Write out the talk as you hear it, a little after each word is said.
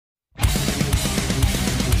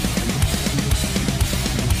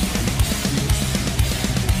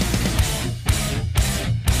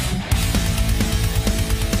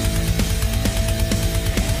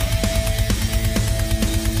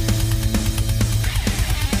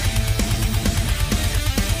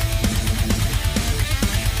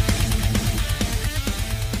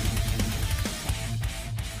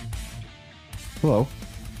Hello.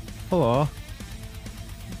 Hello.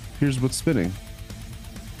 Here's what's spinning.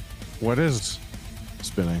 What is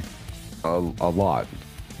spinning? A lot.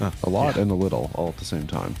 A lot Yeah. and a little all at the same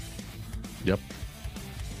time. Yep.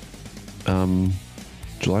 Um,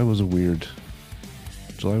 July was a weird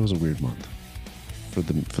month for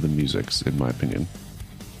the musics, in my opinion.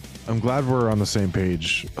 I'm glad we're on the same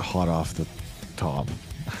page, hot off the top.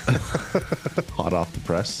 Hot off the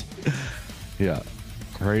press. Yeah.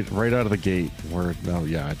 Right out of the gate.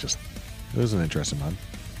 It was an interesting month.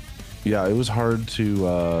 Yeah, it was hard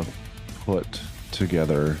to put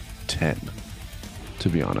together 10, to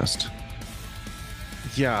be honest.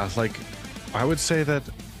 Yeah, like I would say that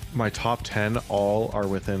my top 10 all are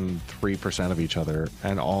within 3% of each other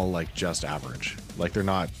and all like just average. Like they're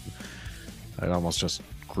not, I'd almost just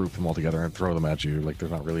group them all together and throw them at you. Like they're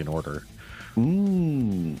not really in order.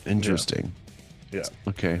 Interesting. Yeah.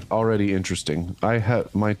 Okay, already interesting. I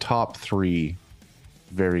have my top 3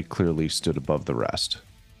 very clearly stood above the rest,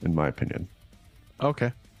 in my opinion.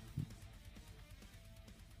 Okay.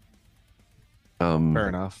 Fair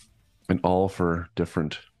enough. And all for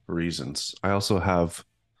different reasons. I also have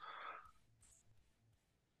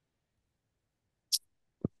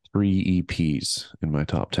 3 EPs in my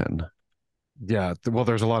top 10. Yeah. Well,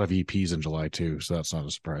 there's a lot of EPs in July too, so that's not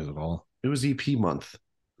a surprise at all. It was EP month.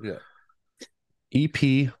 Yeah.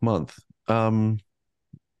 EP month. Before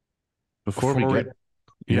we get,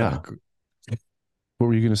 yeah. What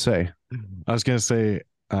were you going to say? I was going to say,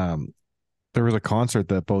 there was a concert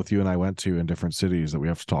that both you and I went to in different cities that we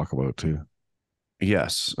have to talk about too.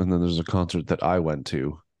 Yes. And then there's a concert that I went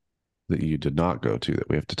to that you did not go to that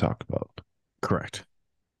we have to talk about. Correct.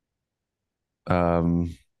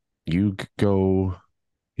 You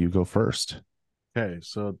go first. Okay.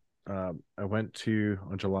 So, I went to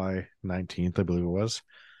on July 19th, I believe it was.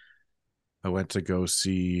 I went to go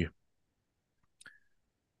see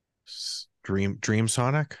Dream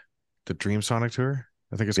Sonic, the Dream Sonic tour,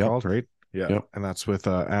 I think it's called, right? Yeah. Yep. And that's with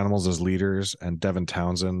Animals as Leaders and Devin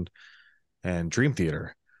Townsend and Dream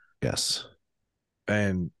Theater. Yes.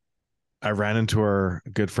 And I ran into our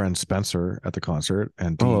good friend Spencer at the concert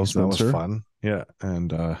and Hello, Dee's. That was Spencer. fun. Yeah.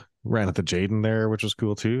 And ran at the Jaden there, which was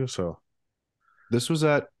cool too. So This was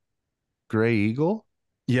at Grey Eagle.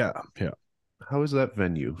 yeah. How is that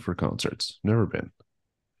venue for concerts? Never been.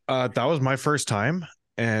 That was my first time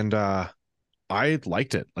and I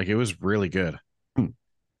liked it. Like it was really good.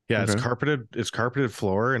 Yeah, Okay. it's carpeted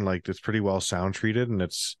floor and like it's pretty well sound treated and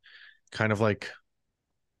it's kind of like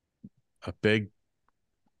a big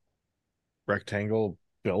rectangle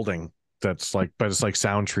building that's like but it's like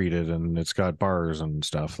sound treated and it's got bars and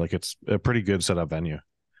stuff. Like it's a pretty good setup venue.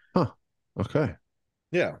 Huh. Okay.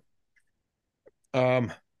 Yeah.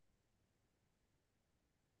 Um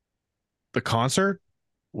the concert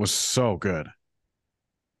was so good.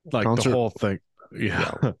 Like the Concert, whole thing.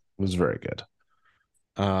 Yeah. was very good.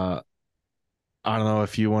 uh I don't know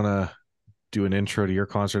if you want to do an intro to your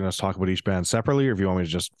concert and let's talk about each band separately, or if you want me to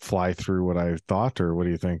just fly through what I thought, or what do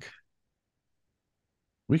you think?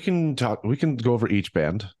 We can talk. We can go over each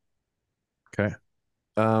band. Okay.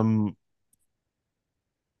 Um,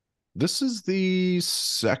 this is the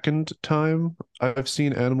second time I've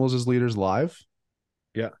seen Animals as Leaders live,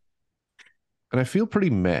 Yeah. and I feel pretty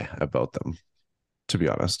meh about them, to be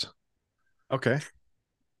honest. Okay.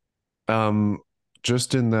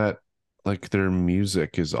 Just in that, like, their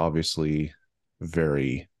music is obviously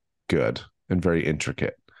very good and very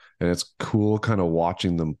intricate, and it's cool kind of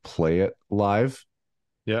watching them play it live.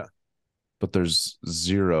 Yeah. But there's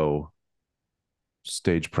zero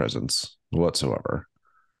stage presence whatsoever,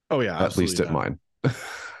 Oh yeah, at least absolutely at not. mine.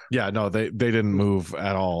 Yeah, no, they didn't move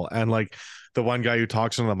at all. And like the one guy who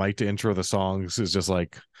talks on the mic to intro the songs is just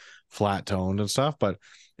like flat toned and stuff. But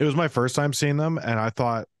it was my first time seeing them, and I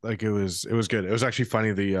thought like it was good. It was actually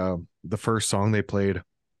funny. The first song they played,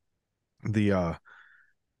 the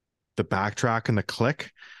the backtrack and the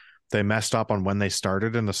click, they messed up on when they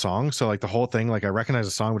started in the song. So like the whole thing, like I recognized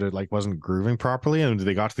the song, but it like wasn't grooving properly. And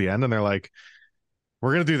they got to the end and they're like,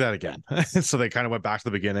 we're gonna do that again. So they kind of went back to the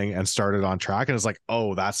beginning and started on track. And it's like,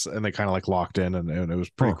 oh, and they kind of like locked in, and it was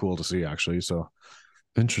pretty cool to see actually. So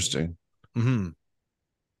Interesting. mhm.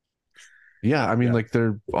 Yeah, I mean, Yeah. like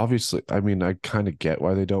they're obviously. I mean, I kind of get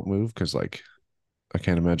why they don't move because, like, I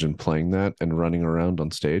can't imagine playing that and running around on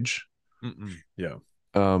stage. Yeah.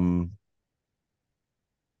 Um,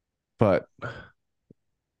 but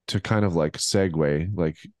to kind of like segue,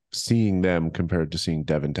 like seeing them compared to seeing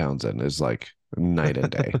Devin Townsend is like night and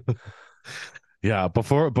day. Yeah,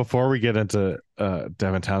 before we get into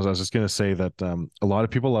Devin Townsend, I was just gonna say that a lot of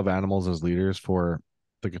people love Animals as Leaders for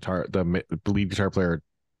the lead guitar player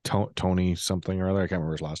Tony something or other. I can't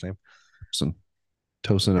remember his last name. Some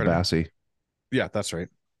Tosin Pardon me? Abasi. Yeah, that's right.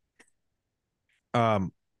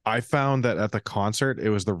 Um, I found that at the concert, it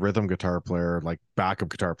was the rhythm guitar player, like backup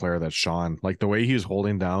guitar player, that Sean, like the way he was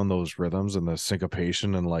holding down those rhythms and the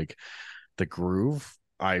syncopation and like the groove,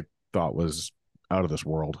 I thought was out of this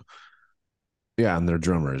world. Yeah, and their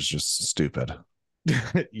drummer is just stupid,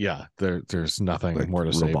 Yeah, there's nothing like more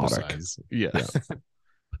to say robotic. besides yeah. Yeah.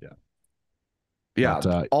 Yeah. Yeah,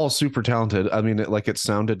 But all super talented. I mean, it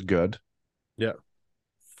sounded good yeah.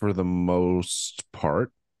 for the most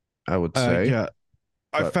part, I would say. Yeah,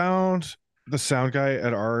 I But found the sound guy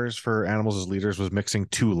at ours for Animals as Leaders was mixing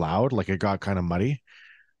too loud, like it got kind of muddy.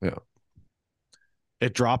 yeah.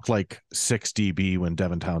 It dropped like 6 dB when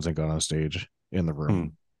Devin Townsend got on stage in the Hmm.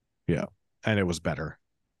 room. Yeah. And it was better.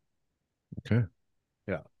 Okay.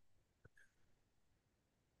 Yeah.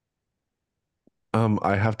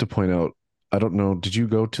 I have to point out, I don't know, did you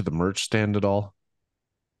go to the merch stand at all?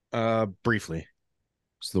 Briefly.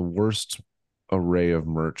 It's the worst array of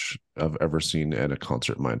merch I've ever seen at a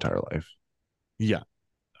concert in my entire life. Yeah.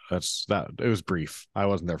 That's that. It was brief. I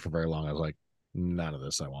wasn't there for very long. I was like, none of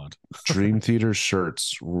this I want. Dream Theater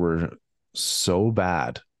shirts were so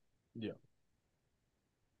bad. Yeah.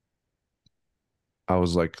 I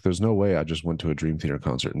was like, there's no way I just went to a Dream Theater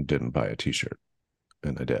concert and didn't buy a t-shirt.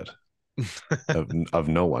 And I did. of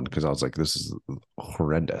no one, because I was like, this is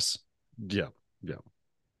horrendous. Yeah. Yeah.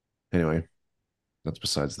 Anyway, that's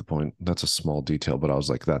besides the point. That's a small detail, but I was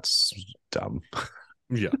like, that's dumb.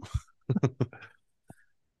 Yeah.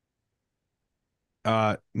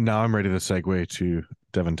 Now I'm ready to segue to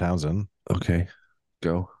Devin Townsend. Okay,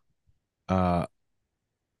 go. Uh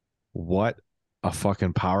what a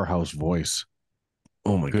fucking powerhouse voice.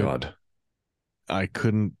 Oh my Good. God. I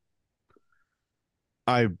couldn't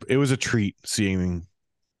it was a treat seeing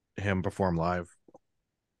him perform live.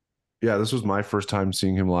 Yeah, this was my first time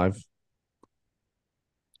seeing him live.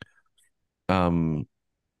 Um,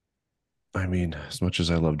 I mean, as much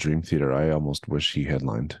as I love Dream Theater, I almost wish he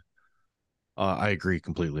headlined. I agree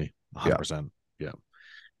completely. Yeah. 100%. Yeah.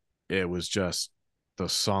 It was just the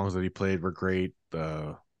songs that he played were great.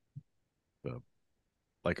 The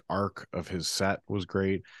like arc of his set was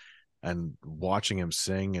great. And watching him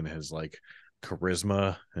sing and his like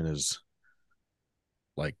charisma and his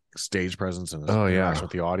like stage presence and his Oh interaction yeah.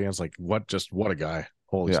 with the audience, like what a guy.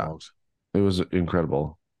 Holy Yeah. smokes. It was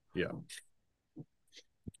incredible. Yeah.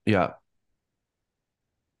 Yeah.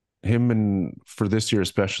 Him, and for this year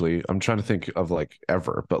especially, I'm trying to think of like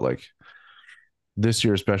ever, but like this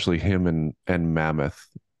year especially, him and Mammoth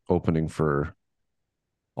opening for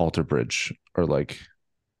Alter Bridge are like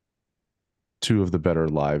two of the better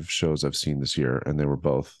live shows I've seen this year, and they were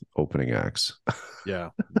both opening acts. Yeah.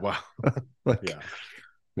 Wow. Like, Yeah.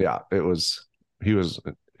 yeah, it was. He was.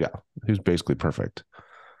 Yeah, he was basically perfect.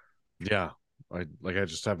 Yeah. I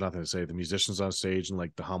just have nothing to say. The musicians on stage and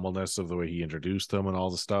like the humbleness of the way he introduced them and all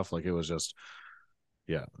the stuff, like it was just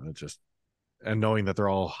yeah, it just and knowing that they're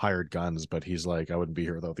all hired guns, but he's like, I wouldn't be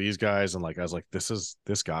here without these guys. And like I was like, this is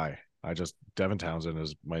this guy. Devin Townsend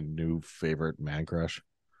is my new favorite man crush.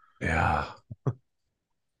 Yeah,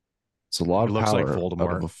 it's a lot He of looks like power out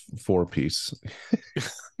Voldemort. of a four piece.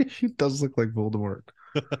 He does look like Voldemort.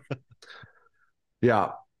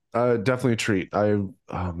 Yeah, definitely a treat. Oh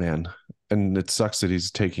man, and it sucks that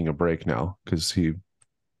he's taking a break now because he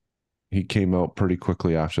came out pretty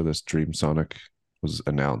quickly after this Dream Sonic was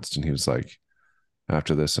announced, and he was like,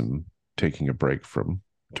 after this, I'm taking a break from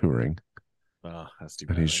touring, That's too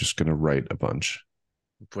and bad. he's just gonna write a bunch.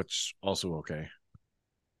 Which also okay.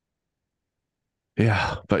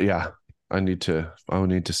 Yeah, but yeah, I would need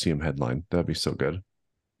to see him headline. That'd be so good.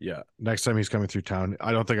 Yeah. Next time he's coming through town,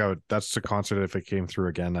 I don't think I would. That's the concert. If it came through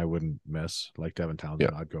again, I wouldn't miss. Like Devin Townsend,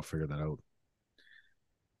 Yeah. I'd go figure that out.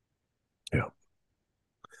 Yeah.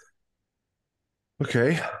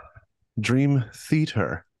 Okay. Dream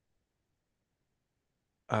Theater.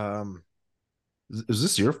 Um, Is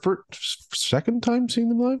this your first, second time seeing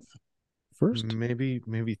them live? First? maybe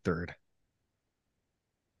third.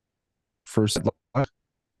 First live?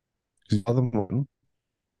 You saw them one?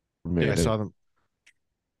 Yeah, I Maybe. saw them.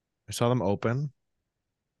 I saw them open,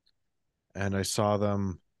 and I saw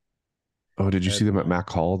them. Oh, did you see them at Headline. Mac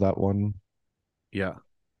Hall that one Yeah,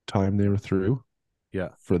 time they were through yeah,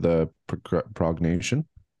 for the Prognation?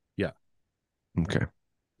 yeah, Okay.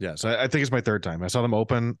 yeah. So I think it's my third time. I saw them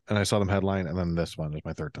open, and I saw them headline, and then this one is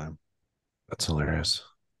my third time. That's hilarious.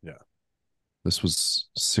 Yeah. This was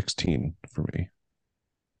 16 for me.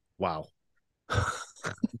 Wow.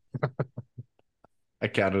 I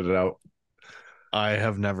counted it out. I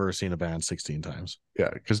have never seen a band 16 times. Yeah,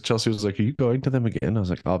 because Chelsea was like, "Are you going to them again?" I was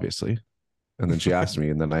like, "Obviously." And then she asked me,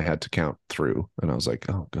 and then I had to count through, and I was like,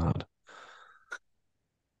 "Oh God,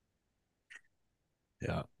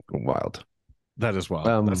 Yeah, wild." that is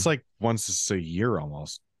wild. That's like once a year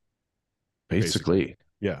almost, basically. Basically,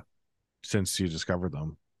 Yeah, since you discovered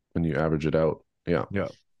them. when you average it out, yeah. Yeah.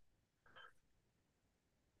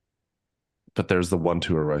 But there's the one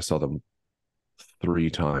tour where I saw them 3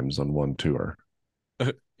 times on one tour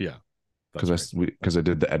Yeah. because I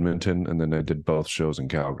did the Edmonton and then I did both shows in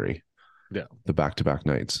Calgary. Yeah. The back-to-back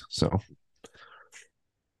nights. So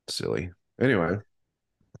silly. Anyway,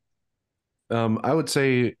 I would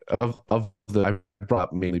say of the I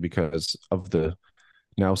brought mainly because of the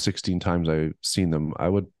now 16 times I've seen them, I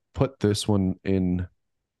would put this one in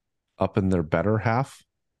up in their better half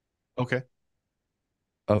Okay.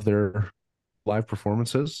 of their live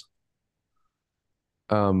performances.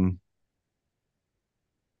 Um,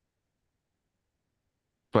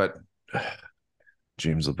 but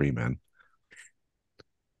James LeBrie, man,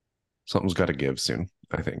 something's got to give soon,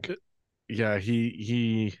 I think. Yeah,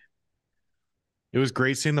 he it was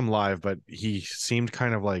great seeing them live, but he seemed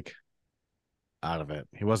kind of like out of it.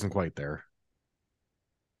 He wasn't quite there.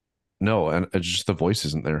 No, and it's just the voice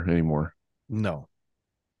isn't there anymore. No.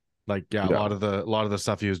 Like, yeah, Yeah. a lot of the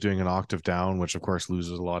stuff he was doing an octave down, which of course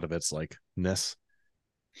loses a lot of its like ness.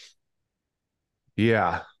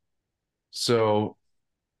 Yeah. So,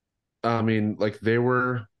 I mean, like they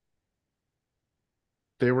were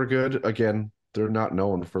good. Again, they're not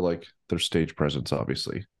known for like their stage presence,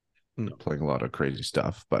 obviously. No. Playing a lot of crazy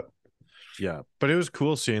stuff, but Yeah, but it was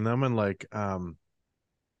cool seeing them, and like their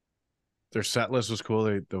set list was cool.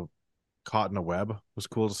 The Caught in a Web was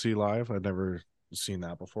cool to see live. I'd never seen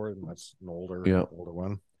that before, and that's an yeah. older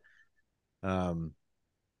one. Um,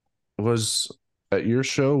 Was at your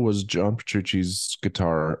show was John Petrucci's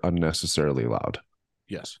guitar unnecessarily loud?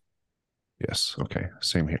 yes, Yes. Okay.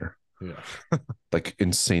 Same here. yeah, Like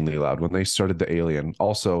insanely loud. When they started the Alien,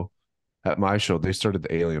 also at my show, they started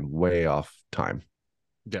the Alien way off time.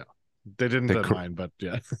 yeah. They didn't They at mine, but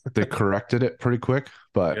yeah, they corrected it pretty quick,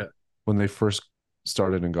 but yeah. when they first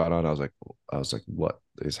started and got on, I was like, what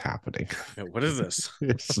is happening? Yeah, what is this?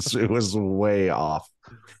 It was way off.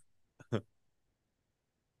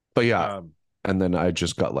 But yeah, Um, and then I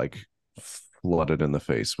just got like flooded in the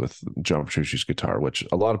face with John Petrucci's guitar, which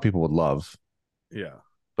a lot of people would love. yeah.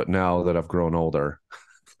 But now that I've grown older,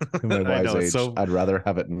 in my I wise know it's age, so. I'd rather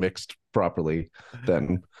have it mixed properly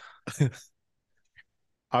than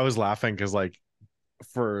I was laughing because like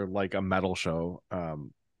for like a metal show,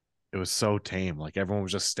 it was so tame. Like everyone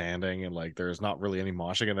was just standing and like there's not really any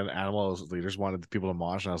moshing. And then Animal's leaders wanted the people to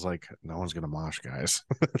mosh, and I was like, no one's gonna mosh, guys.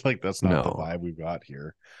 Like that's not the no, vibe we've got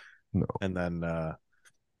here. no. And then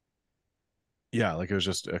yeah, like it was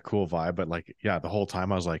just a cool vibe. But like, yeah, the whole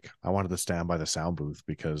time I was like, I wanted to stand by the sound booth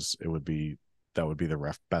because that would be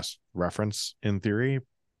the best reference in theory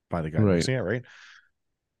by the guy Right. mixing it, right?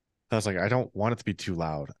 I was like, I don't want it to be too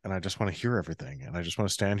loud, and I just want to hear everything, and I just want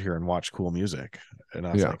to stand here and watch cool music. And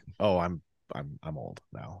I was Yeah. like, oh, I'm old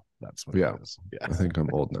now. That's what Yeah. it is. Yeah. I think I'm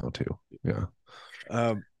old now too. Yeah.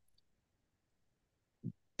 Um,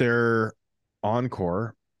 their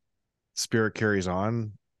encore, Spirit Carries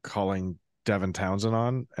On, calling Devin Townsend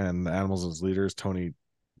on, and the Animals as leaders, Tony.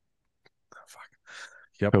 Oh, fuck.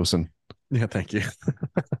 Yep. Tosin. Yeah. Thank you.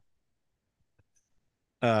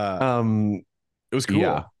 Um, It was cool.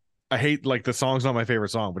 yeah. I hate like the song's not my favorite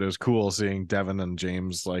song, but it was cool seeing Devin and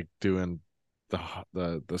James like doing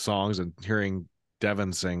the songs and hearing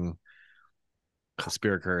Devin sing "The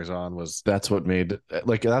Spirit Carries On" was That's what made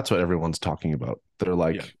like that's what everyone's talking about. They're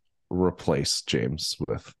like Yeah. replace James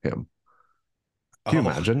with him. Can you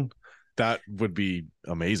imagine? that would be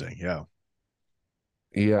amazing. Yeah.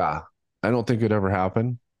 Yeah. I don't think it'd ever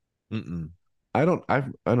happen. Mm-mm. I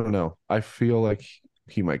don't know. I feel like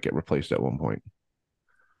he might get replaced at one point.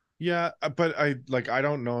 Yeah, but I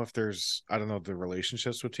don't know if I don't know the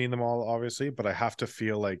relationships between them all, obviously, but I have to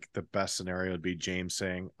feel like the best scenario would be James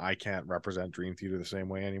saying, I can't represent Dream Theater the same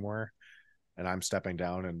way anymore, and I'm stepping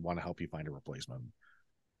down and want to help you find a replacement.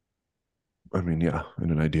 I mean, yeah,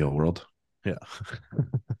 in an ideal world. Yeah.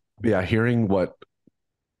 Yeah, hearing what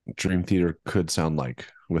Dream Theater could sound like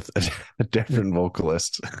with a different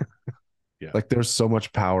vocalist. Yeah. Like there's so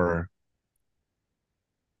much power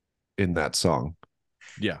in that song.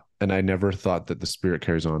 Yeah. And I never thought that The Spirit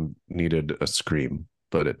Carries On needed a scream,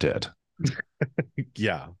 but it did.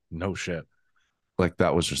 Yeah. No shit. Like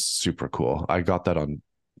that was just super cool. I got that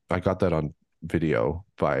on video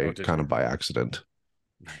by kind of by accident.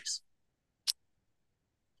 Nice.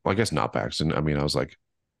 Well, I guess not by accident. I mean, I was like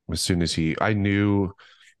As soon as I knew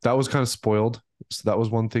that was kind of spoiled. So that was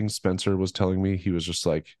one thing Spencer was telling me. He was just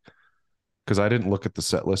like, because I didn't look at the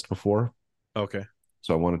set list before, Okay.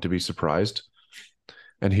 so I wanted to be surprised.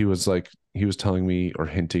 And he was like, he was telling me or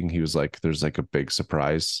hinting, he was like, there's like a big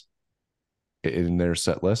surprise in their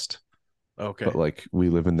set list. But Okay. like, we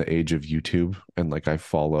live in the age of YouTube, and like, I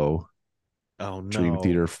follow Oh Dream no.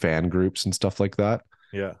 Theater fan groups and stuff like that.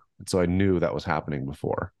 Yeah. And so I knew that was happening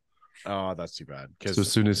before. Oh, that's too bad. So as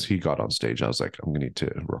Because soon as he got on stage, I was like, I'm gonna need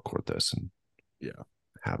to record this and yeah.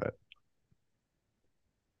 have it.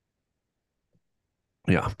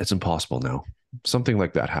 Yeah, it's impossible now. Something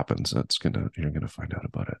like that happens, you're gonna find out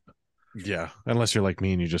about it. Yeah. Unless you're like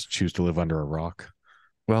me and you just choose to live under a rock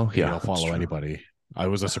Well, and you yeah, don't that's follow true. anybody. I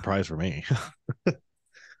was a surprise for me.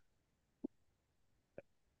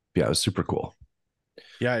 Yeah, it was super cool.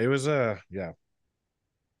 Yeah, it was a yeah.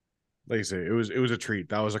 Like I say, it was a treat.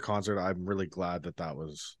 That was a concert. I'm really glad that that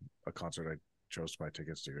was a concert I chose to buy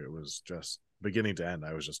tickets to. It was just beginning to end.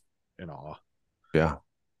 I was just in awe. Yeah.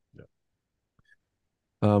 Yeah.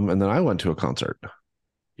 And then I went to a concert.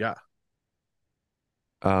 Yeah.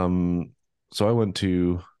 So I went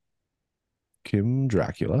to Kim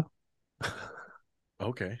Dracula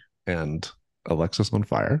Okay. and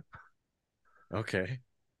Alexisonfire Okay.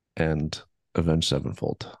 and Avenged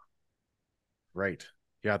Sevenfold. Right.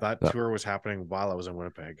 Yeah, that That, tour was happening while I was in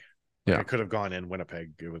Winnipeg. Like yeah. I could have gone in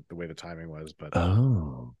Winnipeg with the way the timing was, but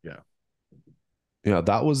Oh, yeah. yeah.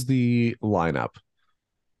 That was the lineup.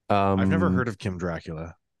 I've never Um, heard of Kim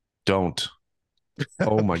Dracula. don't.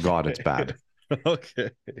 Oh my God, it's Okay. bad. Okay.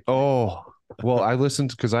 Oh, well, I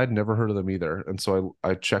listened because I'd never heard of them either. And so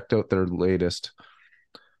I checked out their latest.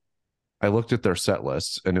 I looked at their set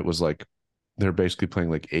lists and it was like they're basically playing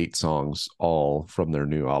like 8 songs all from their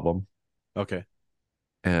new album. Okay.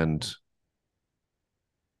 And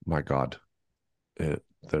my God,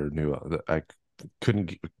 their new, I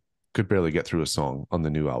couldn't, could barely get through a song on the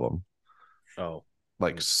new album, Oh.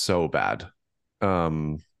 like so bad.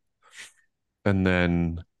 Um, and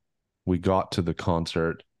then we got to the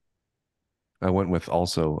concert. I went with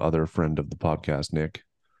also other friend of the podcast, Nick.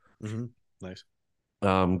 Mm-hmm. Nice.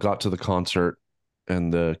 Got to the concert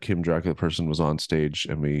and the Kim Dracula person was on stage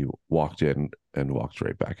and we walked in and walked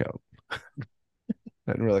right back out.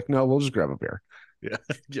 And we're like, no, we'll just grab a beer. Yeah.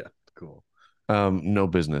 Yeah. Cool. No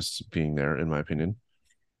business being there, in my opinion.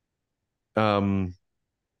 Um,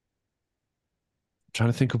 Trying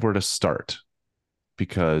to think of where to start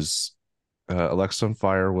because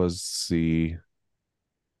Alexisonfire was the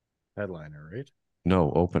Headliner, right?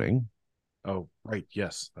 no opening. Oh, right.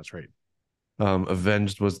 Yes, that's right.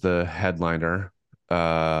 Avenged was the headliner.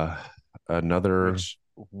 Uh, Another Which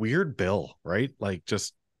weird bill, right? Like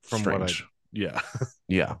just from what I strange. yeah.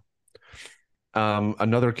 Yeah.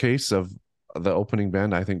 Another case of the opening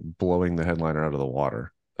band, I think, blowing the headliner out of the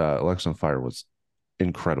water. Alexisonfire was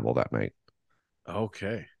incredible that night.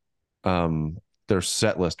 Okay. Um, their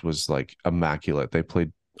set list was like immaculate. They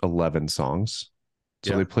played 11 songs.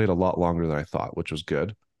 So Yeah. they played a lot longer than I thought, which was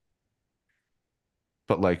good.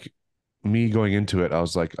 But like me going into it, I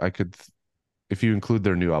was like, I could, if you include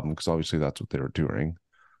their new album, because obviously that's what they were touring.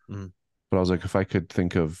 Mhm. But I was like, if I could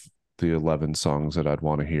think of the 11 songs that I'd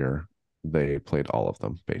want to hear, they played all of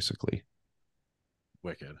them basically.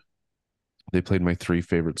 Wicked. They played my 3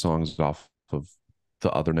 favorite songs off of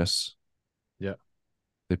The Otherness. Yeah.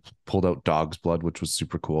 They pulled out Dog's Blood, which was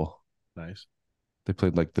super cool. Nice. They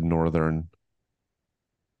played like the Northern,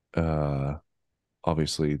 uh,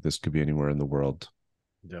 obviously, This Could Be Anywhere in the World.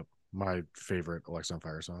 Yep. My favorite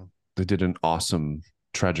Alexisonfire song. They did an awesome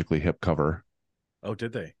Tragically Hip cover. Oh,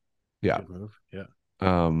 did they? Yeah. Good move. Yeah.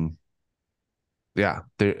 Um, yeah.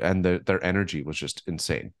 Their energy was just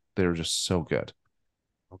insane. They were just so good.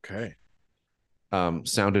 Okay.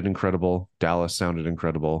 Sounded incredible. Dallas sounded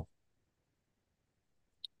incredible.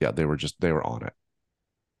 Yeah, they were on it.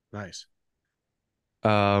 Nice.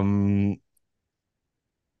 Um,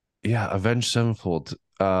 yeah, Avenged Sevenfold.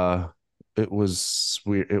 It was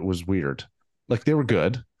weird. It was weird. Like they were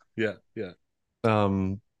good. Yeah. Yeah.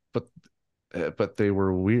 Um, but but they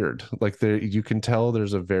were weird. Like you can tell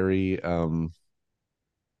there's a very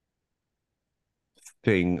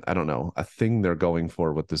thing, I don't know, a thing they're going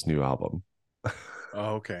for with this new album.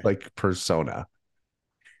 Oh, okay. Like persona.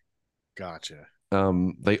 Gotcha.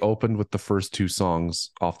 They opened with the first 2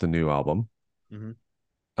 songs off the new album.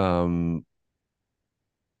 Mm-hmm. Um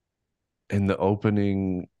in the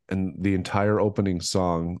opening and the entire opening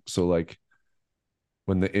song, so like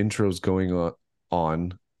when the intro's going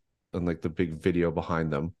on and like the big video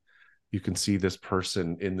behind them, you can see this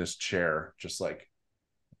person in this chair, just like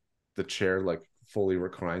the chair like fully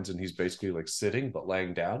reclines and he's basically like sitting but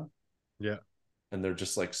laying down. Yeah. And they're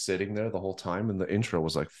just like sitting there the whole time. And the intro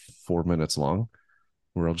was like 4 minutes long.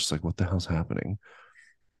 We're all just like, what the hell's happening?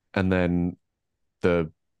 And then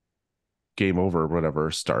the game over,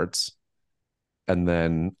 whatever, starts. And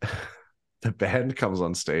then the band comes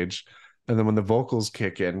on stage. And then when the vocals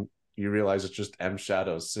kick in, you realize it's just M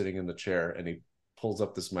Shadows sitting in the chair and he pulls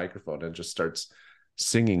up this microphone and just starts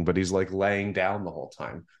singing, but he's like laying down the whole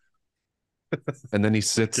time. And then he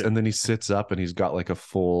sits Okay. and then he sits up and he's got like a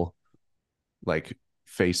full like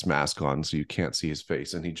face mask on so you can't see his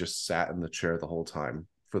face. And he just sat in the chair the whole time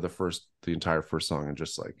for the entire first song and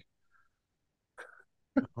just like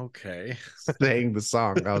Okay. saying the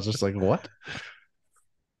song. I was just like, what?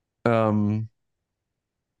 Um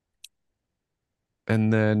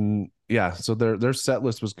and then yeah, so their set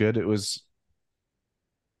list was good. It was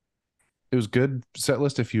good set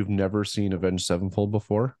list if you've never seen Avenged Sevenfold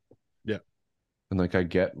before. Yeah. And like I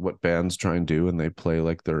get what bands try and do and they play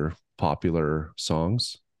like their popular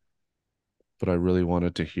songs. But I really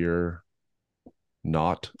wanted to hear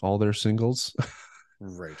not all their singles.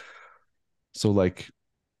 Right. So like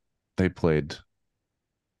they played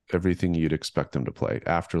everything you'd expect them to play.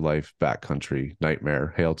 Afterlife, Backcountry,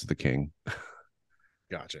 Nightmare, Hail to the King.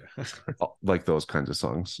 Gotcha. Like those kinds of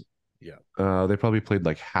songs. Yeah. They probably played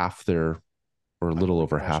like half their or a little Unholy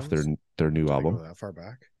over half Confessions? their new Did they go album. that far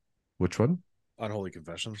back? Which one? Unholy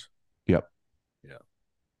Confessions. Yep. Yeah.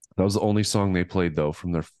 That was the only song they played though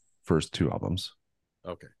from their first two albums.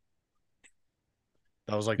 Okay.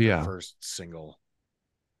 That was like their Yeah. first single.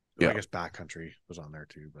 Yeah. I guess Backcountry was on there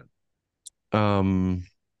too, but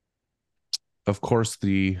Of course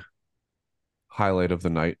the highlight of the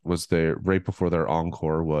night was their right before their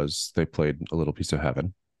encore was they played A Little Piece of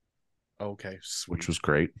Heaven, okay, sweet. which was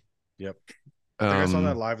great. Yep. I think I saw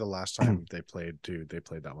that live the last time they played too. They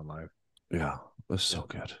played that one live. Yeah, that's so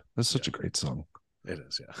good. That's such a great song. It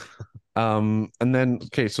is, yeah. And then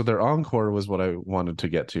okay, so their encore was what I wanted to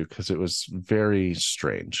get to because it was very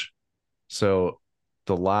strange. So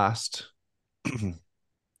the last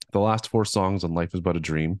the last four songs on Life is But a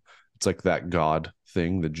Dream, it's like that God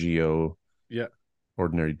thing, the Geo, Yeah.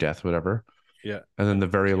 Ordinary Death, whatever. Yeah. And then the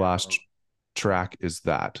very last track is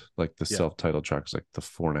that, like the Yeah. self-titled track is like the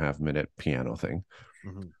 4.5 minute piano thing.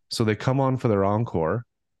 Mm-hmm. So they come on for their encore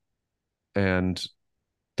and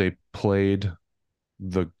they played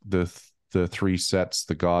the three sets,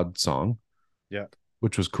 the God song, Yeah.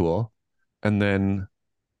 which was cool. And then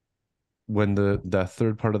when the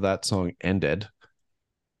third part of that song ended,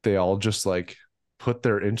 they all just like put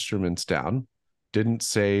their instruments down, didn't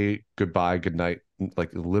say goodbye, good night, like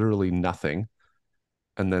literally nothing.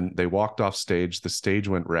 And then they walked off stage. The stage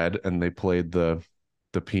went red, and they played the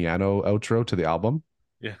piano outro to the album.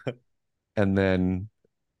 Yeah. And then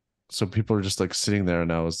so people are just like sitting there,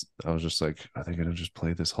 and I was just like, are they gonna just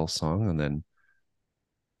play this whole song? And then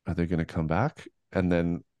are they gonna come back? And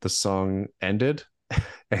then the song ended,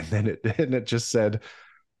 and then it just said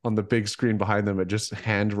on the big screen behind them, it just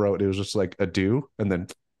hand wrote, it was just like adieu, and then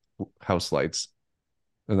house lights.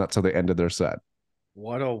 And that's how they ended their set.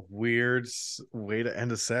 What a weird way to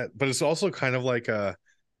end a set. But it's also kind of like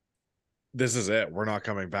this is it. We're not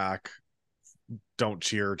coming back. Don't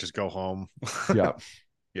cheer, just go home. Yeah.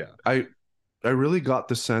 Yeah. I really got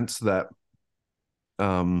the sense that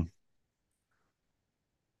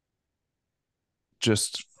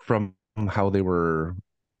just from how they were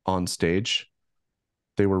on stage,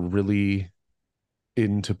 they were really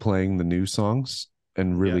into playing the new songs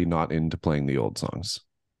and really not into playing the old songs.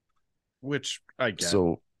 Which I get.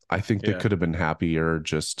 So I think they could have been happier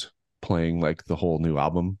just playing like the whole new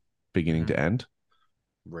album beginning to end.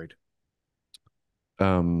 Right.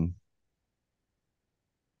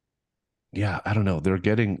 Yeah, I don't know.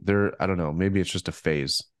 I don't know, maybe it's just a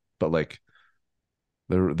phase, but like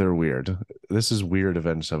they're weird. This is weird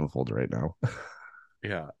Avenged Sevenfold right now.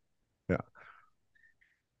 Yeah. Yeah.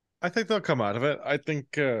 I think they'll come out of it. I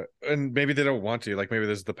think and maybe they don't want to. Like maybe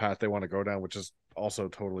this is the path they want to go down, which is also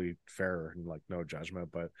totally fair and like no judgment,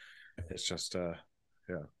 but it's just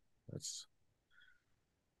it's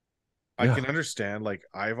I can understand. Like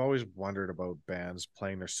I've always wondered about bands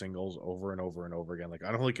playing their singles over and over and over again. Like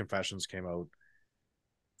Unholy Confessions came out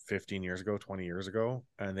 15 years ago, 20 years ago,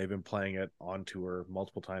 and they've been playing it on tour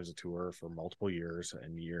multiple times a tour for multiple years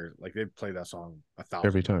and years. Like they've played that song 1,000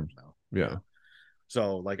 every time now. Yeah.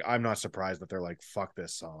 So like I'm not surprised that they're like, fuck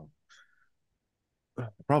this song.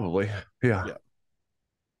 Probably. Yeah.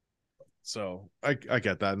 So I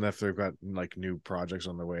get that. And if they've got like new projects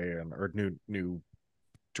on the way and or new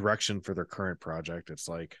direction for their current project, it's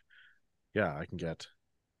like, yeah, I can get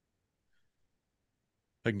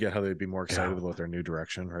I can get how they'd be more excited Yeah. about their new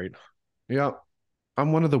direction, right? Yeah.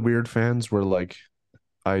 I'm one of the weird fans where like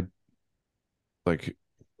I like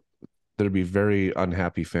there'd be very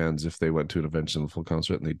unhappy fans if they went to an Avenged Sevenfold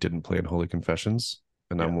concert and they didn't play in Holy Confessions.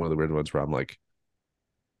 And Yeah. I'm one of the weird ones where I'm like,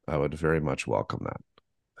 I would very much welcome that.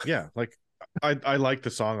 Yeah. Like I like the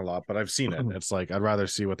song a lot, but I've seen it. It's like I'd rather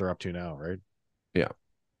see what they're up to now, right? Yeah.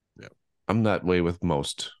 Yeah. I'm that way with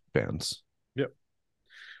most bands. Yep.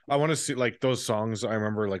 I want to see like those songs. I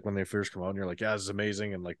remember like when they first come out, and you're like, "Yeah, this is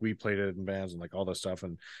amazing," and like we played it in bands and like all this stuff,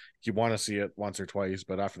 and you want to see it once or twice,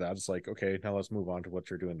 but after that, it's like, okay, now let's move on to what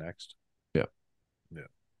you're doing next. Yeah. Yeah.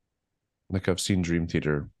 Like I've seen Dream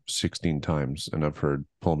Theater 16 times and I've heard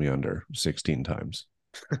Pull Me Under 16 times.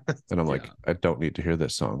 And I'm Yeah. like, I don't need to hear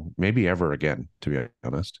this song. Maybe ever again, to be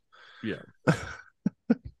honest. Yeah.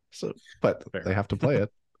 So, but Fair. they have to play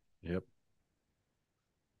it. Yep.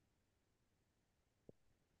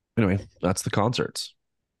 Anyway, that's the concerts.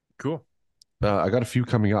 Cool. I got a few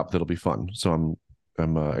coming up that'll be fun. So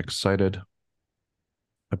I'm excited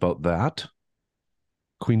about that.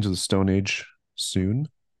 Queens of the Stone Age soon.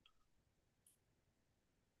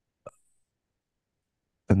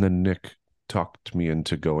 And then Nick talked me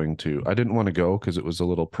into going to, I didn't want to go because it was a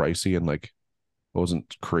little pricey and like I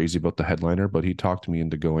wasn't crazy about the headliner, but he talked me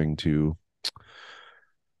into going to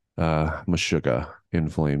Meshuggah, In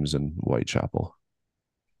Flames, and Whitechapel.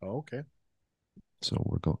 Oh, okay. So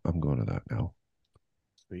I'm going to that now.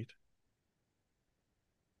 Sweet.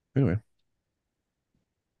 Anyway,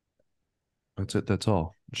 that's it. That's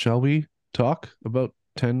all. Shall we talk about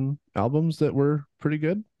 10 albums that were pretty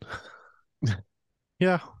good?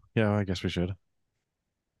 Yeah. Yeah. I guess we should.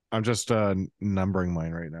 I'm just numbering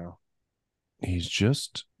mine right now. He's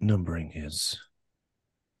just numbering his.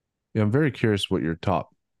 Yeah, I'm very curious what your top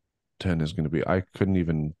 10 is going to be. I couldn't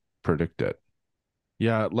even predict it.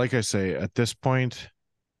 Yeah, like I say, at this point,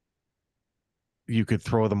 you could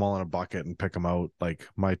throw them all in a bucket and pick them out. Like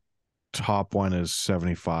my top one is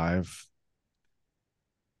 75.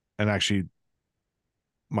 And actually,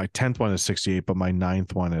 my 10th one is 68, but my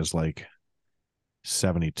ninth one is like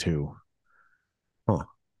 72. Huh.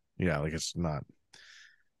 Yeah, like it's not,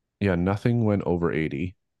 Yeah, nothing went over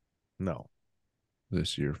 80 no,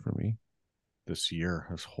 this year for me. this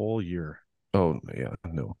whole year. Oh, yeah,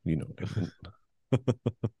 no,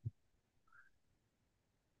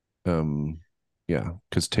 yeah,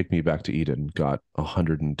 because Take Me Back to Eden got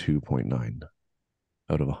 102.9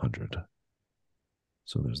 out of 100.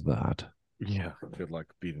 So there's that. Yeah, good luck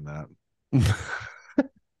beating that.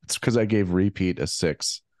 It's because I gave Repeat a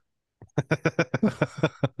 6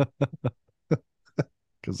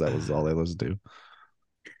 because that was all I listened to.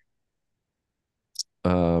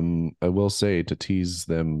 I will say to tease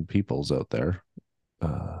them peoples out there,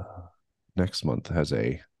 next month has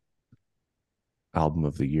a album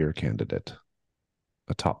of the year candidate,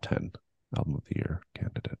 a top 10 album of the year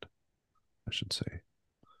candidate, I should say.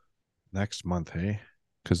 Next month, hey?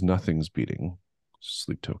 Because nothing's beating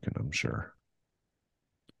Sleep Token, I'm sure.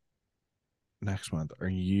 Next month. Are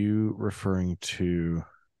you referring to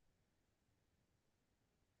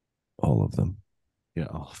All of them. yeah,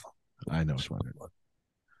 all of them. I know which one.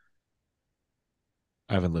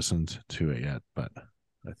 I haven't listened to it yet, but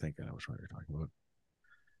I think I know which one you're talking about.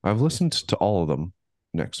 I've listened to all of them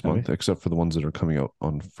next Have month, you? except for the ones that are coming out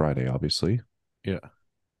on Friday, obviously. Yeah.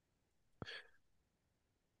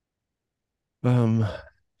 Um,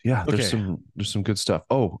 yeah, Okay. there's some good stuff.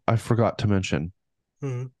 Oh, I forgot to mention.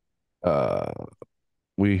 Mm-hmm. Uh,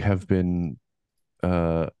 we have been,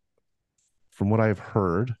 from what I've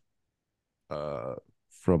heard, uh,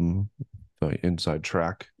 from the inside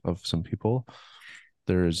track of some people,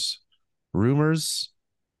 there's rumors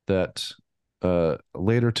that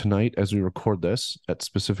later tonight, as we record this at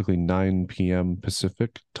specifically 9 p.m.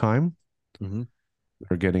 Pacific time, Mm-hmm.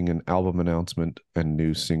 we're getting an album announcement and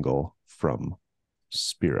new single from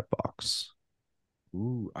Spiritbox.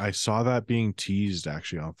 Ooh, I saw that being teased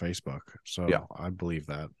actually on Facebook, so Yeah. I believe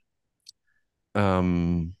that.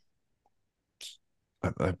 Um,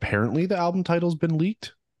 apparently the album title's been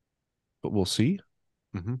leaked, but we'll see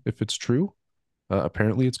Mm-hmm. if it's true.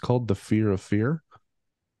 Apparently it's called The Fear of Fear.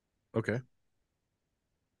 Okay.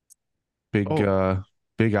 Big Oh,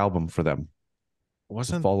 big album for them. The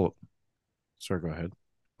wasn't. follow Sorry, go ahead.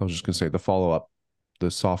 I was just gonna say the follow up,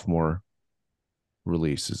 the sophomore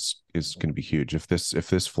release is gonna be huge. If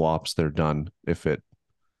this flops, they're done. If it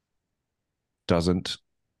doesn't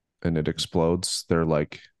and it explodes, they're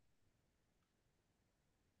like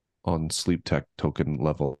on Sleep Tech Token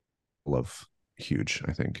level of huge,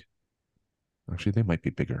 I think. Actually, they might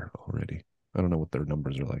be bigger already. I don't know what their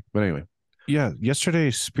numbers are like. But anyway. Yeah,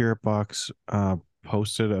 yesterday Spirit Box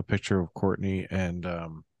posted a picture of Courtney and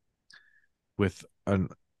with a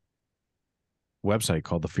website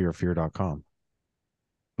called thefearofear.com.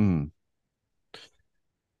 Mm.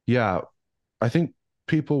 Yeah, I think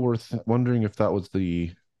people were wondering if that was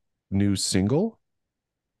the new single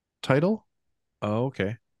title, Oh,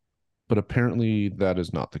 okay. but apparently that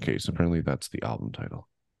is not the case. Apparently that's the album title.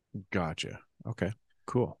 Gotcha. Okay.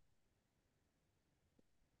 Cool.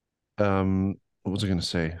 What was I going to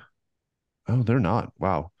say? Oh, they're not.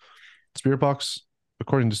 Wow. Spirit Box,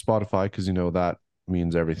 according to Spotify, because you know that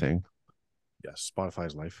means everything, Yes.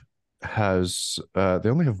 Spotify's life. has they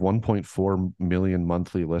only have 1.4 million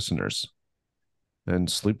monthly listeners, and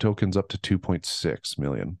Sleep Token's up to 2.6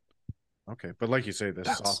 million. Okay. But like you say, this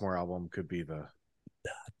That's sophomore album could be the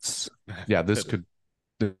yeah. This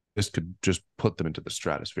could just put them into the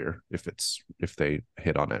stratosphere if they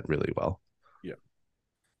hit on it really well. Yeah.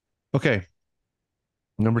 Okay,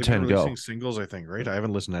 number They've been 10, releasing go. singles, I think, right? I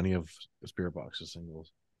haven't listened to any of Spirit Box's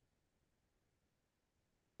singles.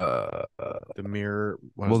 The Mirror.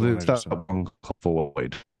 What was Well, the one I there's just that said? one called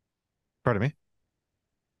Void. Pardon me?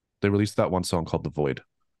 They released that one song called The Void.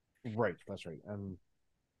 Right. That's right. And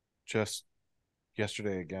just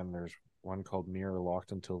yesterday again, there's one called Mirror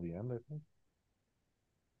Locked Until the End, I think.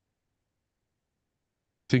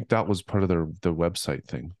 I think that was part of the website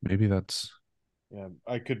thing. Maybe that's Yeah,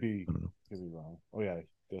 I could I don't know. be wrong. Oh yeah,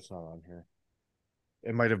 that's not on here.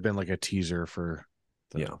 It might have been like a teaser for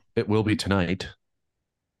the Yeah, it will be tonight.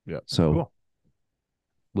 yeah. So Cool.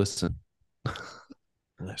 listen.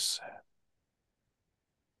 Listen.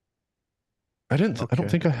 I don't Okay.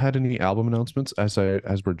 think I had any album announcements as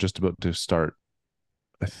we're just about to start.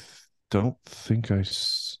 I don't think I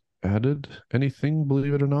added anything,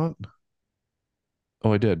 believe it or not.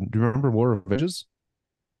 Oh, I did. Do you remember War of Ages?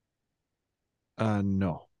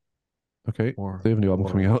 No. Okay, Or they have a new album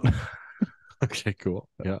coming out. okay, cool.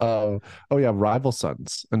 Yeah. Oh yeah, Rival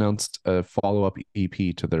Sons announced a follow-up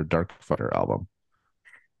EP to their Darkfighter album.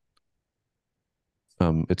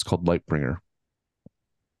 It's called Lightbringer.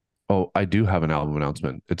 Oh, I do have an album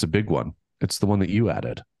announcement. It's a big one. It's the one that you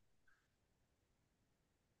added.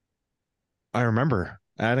 I remember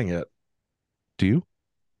adding it. Do you?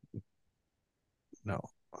 No.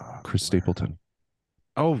 Chris Where? Stapleton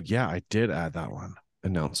Oh yeah, I did add that one.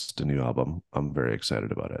 announced a new album. I'm very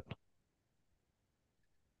excited about it.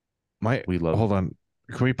 My We love. hold on.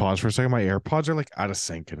 Can we pause for a second? My AirPods are like out of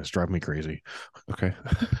sync and it's driving me crazy. Okay.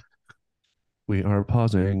 We are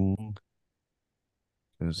pausing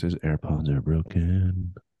because his AirPods are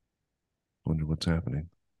broken. Wonder what's happening.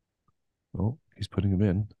 Oh, he's putting them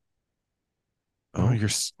in. Oh, Oh,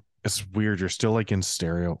 it's weird. You're still like in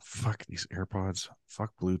stereo. Fuck these AirPods.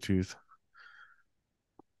 Fuck Bluetooth.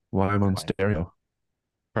 why am I on Come on. stereo?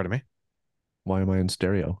 Pardon me. Why am I in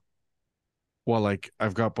stereo? Well, like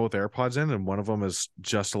I've got both AirPods in, and one of them is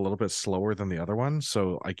just a little bit slower than the other one,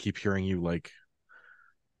 so I keep hearing you like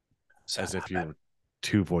as if you were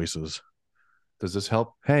two voices. Does this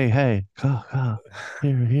help? Hey, hey,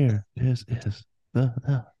 here. This is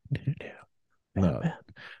the No.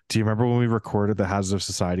 Do you remember when we recorded the Hazards of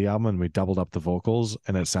Society album and we doubled up the vocals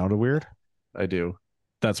and it sounded weird? I do.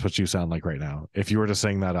 That's what you sound like right now. If you were to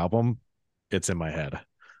sing that album, it's in my head.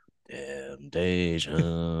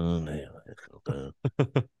 Temptation.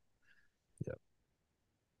 Yeah.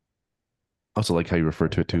 Also like how you refer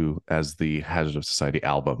to it too as the Hazard of Society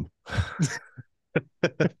album.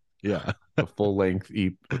 Yeah. The full length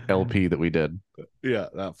LP that we did. Yeah,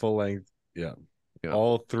 that full length. Yeah. Yeah.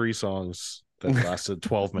 All three songs that lasted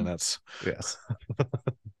 12 minutes. Yes.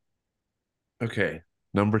 Okay.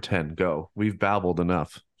 Number 10, go. We've babbled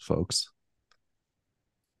enough, folks.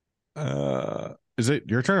 Is it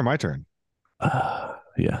your turn or my turn?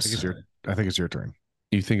 Yes. I think it's your turn.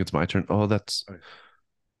 You think it's my turn? Oh, that's.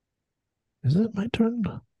 Is it my turn?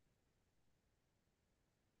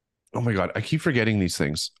 Oh my God. I keep forgetting these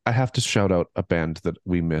things. I have to shout out a band that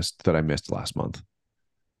I missed last month.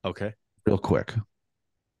 Okay. Real quick.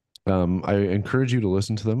 I encourage you to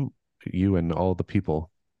listen to them, you and all the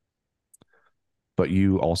people. But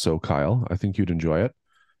you also, Kyle, I think you'd enjoy it.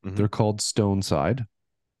 Mhm. They're called Stone Side.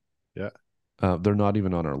 Yeah. They're not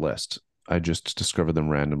even on our list. I just discovered them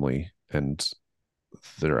randomly, and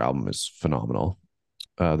their album is phenomenal.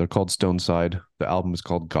 They're called Stone Side. The album is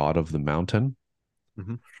called God of the Mountain.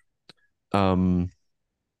 Mhm.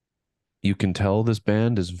 You can tell this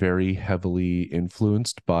band is very heavily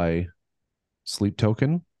influenced by Sleep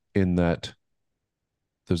Token in that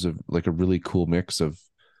there's a really cool mix of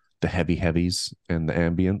the heavies and the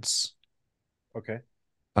ambience. Okay.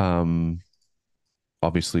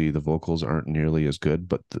 Obviously the vocals aren't nearly as good,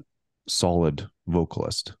 but the solid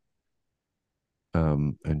vocalist.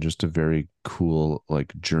 And just a very cool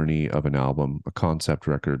like journey of an album, a concept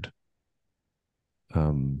record.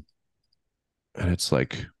 Um, and it's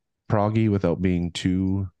like proggy without being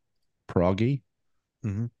too proggy.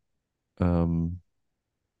 Mm-hmm. Um,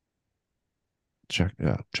 check it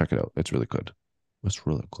out. It's really good. It's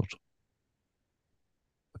really good.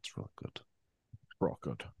 It's really good. We're all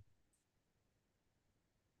good.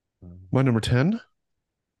 My number 10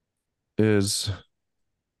 is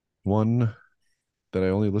one that I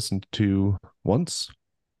only listened to once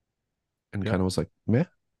and Yep. kind of was like, meh.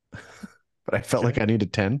 But I felt Okay. like I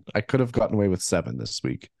needed 10. I could have gotten away with 7 this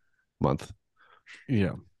month.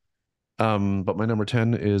 Yeah. But my number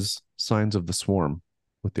 10 is Signs of the Swarm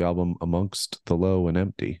with the album Amongst the Low and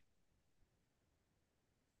Empty.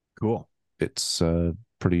 Cool. It's a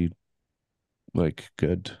pretty like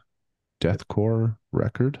good deathcore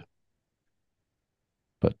record.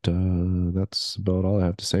 But that's about all I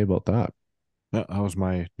have to say about that. That was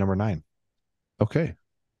my number 9. Okay.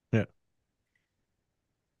 Yeah.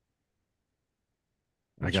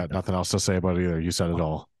 I got nothing else to say about it either. You said it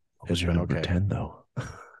all. What was It's your been number okay. 10 though?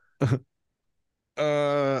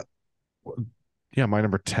 uh yeah, my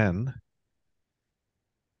number 10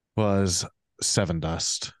 was Seven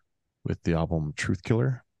Dust with the album Truth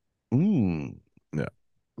Killer. Yeah.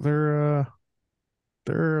 They're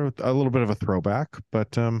they're a little bit of a throwback,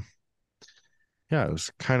 but yeah, it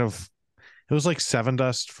was like Seven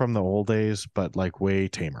Dust from the old days, but like way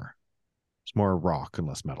tamer. It's more rock and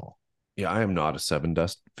less metal. Yeah, I am not a Seven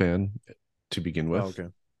Dust fan to begin with. Oh, okay.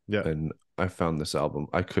 Yeah. And I found this album,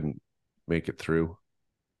 I couldn't make it through.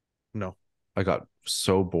 No. I got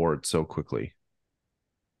so bored so quickly.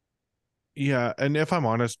 Yeah, and if I'm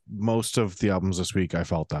honest, most of the albums this week I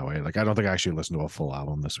felt that way. Like I don't think I actually listened to a full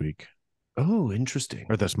album this week Oh, interesting.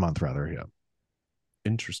 or this month rather. Yeah.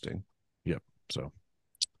 Interesting. Yep. So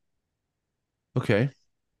Okay.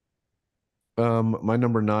 My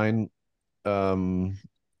number 9, um,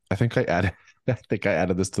 I think I added I think I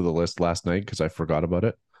added this to the list last night because I forgot about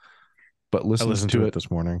it. But I listened listened to to it it, this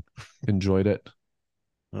morning. enjoyed it.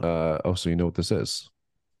 Oh. So you know what this is.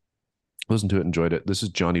 Listened to it, enjoyed it. This is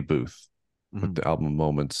Johnny Booth with the album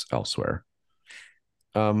Moments Elsewhere.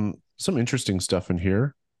 Some interesting stuff in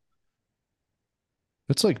here.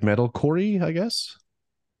 It's like metalcore-y, I guess.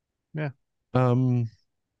 Yeah. Um,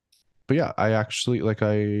 but yeah, I actually like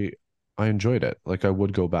I enjoyed it. Like I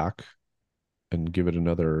would go back and give it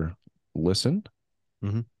another listen.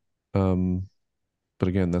 Mhm. But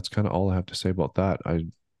again, that's kind of all I have to say about that.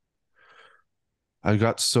 I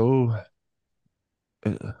got so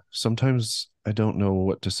sometimes I don't know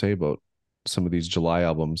what to say about some of these July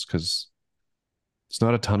albums because it's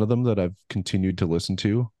not a ton of them that I've continued to listen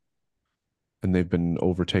to, and they've been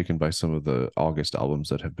overtaken by some of the August albums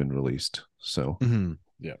that have been released. So,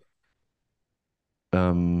 Yeah.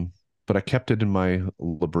 But I kept it in my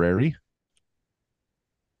library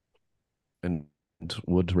and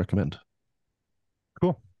would recommend.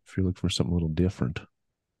 Cool. If you're looking for something a little different.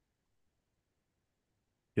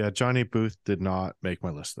 Yeah, Johnny Booth did not make my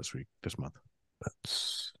list this month.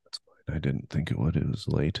 That's fine. I didn't think it would. It was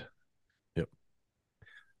late. Yep.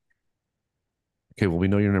 Okay, well, we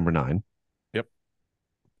know you're number 9. Yep.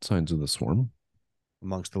 Signs of the Swarm.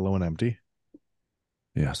 Amongst the Low and Empty.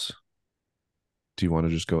 Yes. Do you want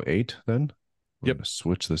to just go 8 then? We're Yep. going to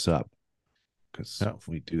switch this up because Yeah.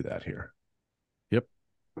 we do that here. Yep.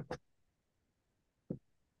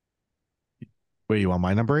 Wait, you want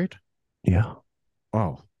my number 8? Yeah.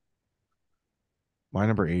 Oh. My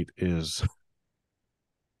number 8 is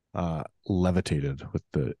Levitated with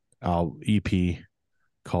the EP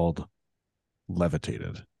called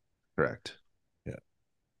Levitated. Correct. Yeah.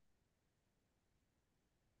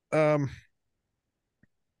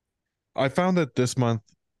 I found that this month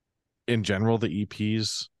in general the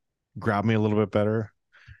EPs grabbed me a little bit better.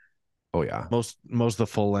 Oh yeah. Most of the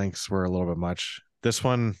full lengths were a little bit much. This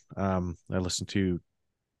one I listened to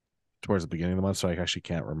towards the beginning of the month, so I actually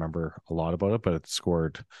can't remember a lot about it, but it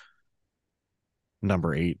scored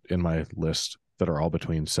number 8 in my list that are all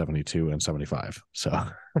between 72 and 75. So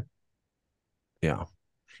yeah.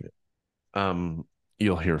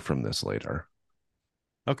 You'll hear from this later.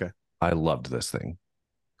 okay. I loved this thing.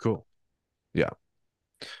 Cool. Yeah.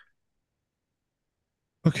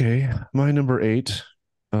 Okay. My number 8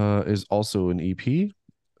 is also an EP,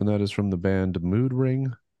 and that is from the band Mood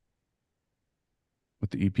Ring with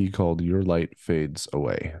the EP called Your Light Fades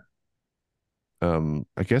Away.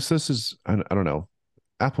 I guess this is I don't know.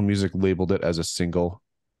 Apple Music labeled it as a single.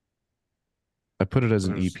 I put it as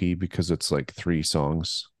an EP because it's like 3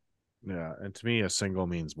 songs. Yeah, and to me a single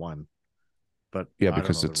means one. But Yeah, I don't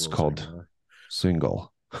because know the it's rules called anymore.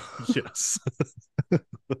 single. Yes.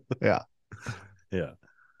 Yeah. Yeah.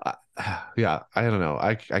 I, yeah, I don't know.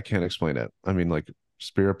 I can't explain it. I mean, like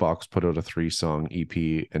Spirit Box put out a 3-song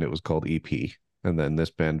EP and it was called EP, and then this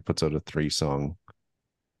band puts out a 3-song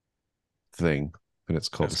thing and it's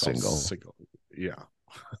called It's a called single. single. Yeah.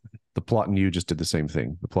 The Plot and You just did the same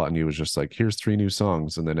thing. The Plot and You was just like, here's 3 new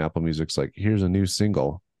songs, and then Apple Music's like, here's a new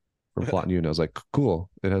single from Plot and You, and I was like, cool,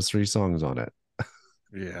 it has 3 songs on it.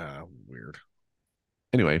 Yeah. Weird.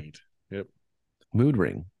 Anyway, Neat. Yep. Mood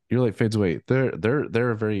Ring. Your Light Fades Away. They're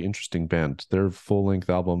a very interesting band. Their full length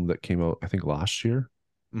album that came out, I think, last year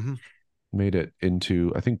Mm-hmm. made it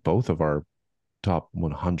into, I think, both of our top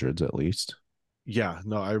 100s at least. Yeah,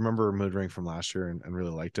 no, I remember Mood Ring from last year and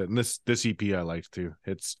really liked it. And this EP I liked too.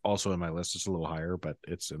 It's also in my list. It's a little higher, but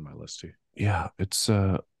it's in my list too. Yeah, it's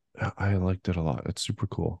I liked it a lot. It's super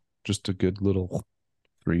cool. Just a good little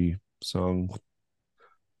 3-song.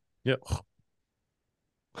 Yep.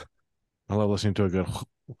 I love listening to a good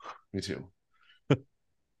Me too.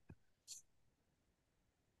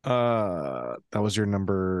 that was your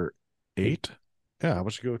number 8. Yeah, how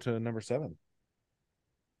about you go to number 7?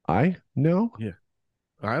 I know. Yeah.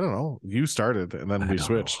 I don't know. You started and then I we don't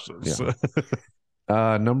know. switched.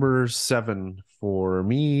 Yeah. Number 7 for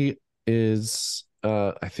me is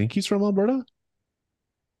I think he's from Alberta.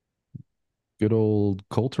 Good old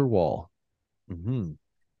Coulter Wall. Mm-hmm.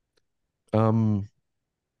 Um,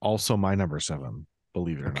 Also my number 7,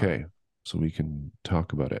 believe it or not. okay. So we can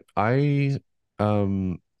talk about it.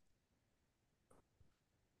 Um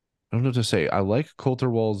I don't know what to say. I like Coulter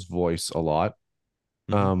Wall's voice a lot.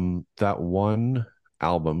 Mhm. That one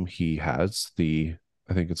album he has, I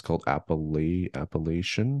think it's called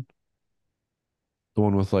Appellation. The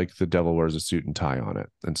one with like the devil wears a suit and tie on it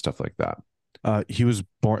and stuff like that. He was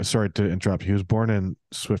born, sorry to interrupt. He was born in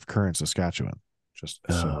Swift Current, Saskatchewan. Just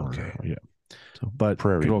so Oh, okay. yeah. So But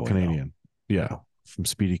Prairie good old Boy though. Canadian. Yeah. Yeah. From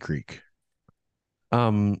Speedy Creek.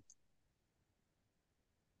 Um,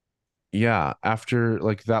 yeah, after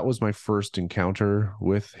like that was my first encounter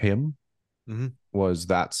with him Mm-hmm. was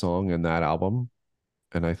that song and that album.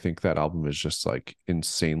 And I think that album is just like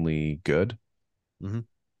insanely good.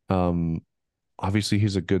 Mm-hmm. Um, obviously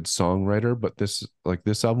he's a good songwriter, but this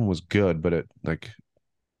album was good, but it like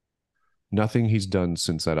nothing he's done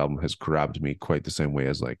since that album has grabbed me quite the same way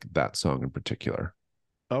as like that song in particular.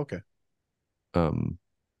 Okay. Um,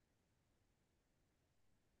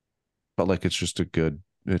 but like it's just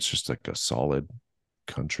like a solid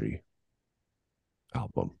country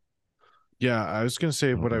album. Yeah, I was gonna say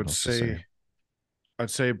I don't what know I what would else to say. say. I'd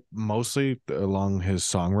say mostly along his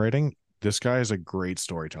songwriting. This guy is a great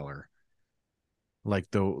storyteller. Like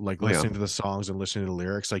Oh yeah, listening to the songs and listening to the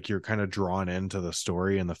lyrics, like you're kind of drawn into the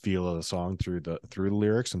story and the feel of the song through the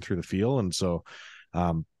lyrics and through the feel. And so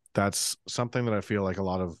that's something that I feel like a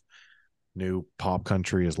lot of new pop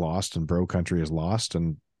country is lost and bro country is lost,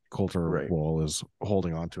 and Coulter right. Wall is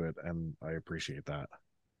holding on to it, and I appreciate that.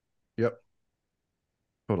 Yep,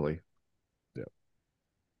 totally. Yeah.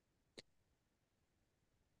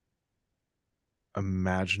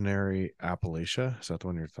 Imaginary Appalachia, is that the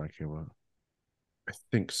one you're thinking about? I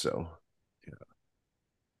think so.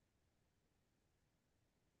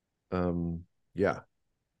 Yeah,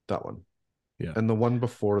 that one. Yeah. And the one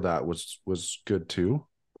before that was good too.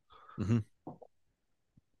 Mm-hmm.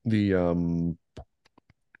 The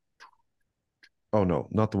oh no,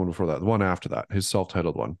 not the one before that. The one after that, his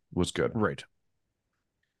self-titled one was good. Right.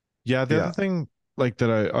 Yeah, the Yeah. other thing like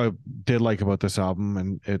that I did like about this album,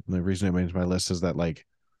 and the reason it made it to my list is that like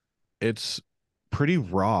it's pretty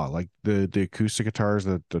raw. Like the acoustic guitars,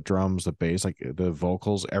 the drums, the bass, like the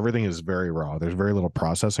vocals, everything is very raw. There's very little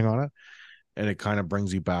processing on it, and it kind of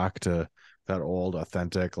brings you back to that old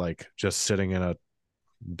authentic, like just sitting in a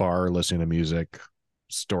bar listening to music,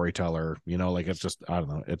 storyteller. Like it's just, I don't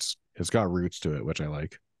know, it's got roots to it, which I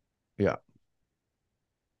like. Yeah.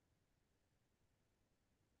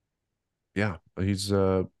 Yeah. He's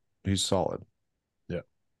solid. Yeah.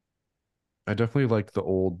 I definitely like the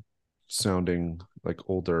old sounding, like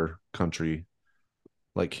older country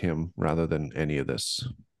like him rather than any of this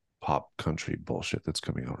pop country bullshit that's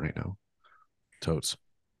coming out right now. Totes.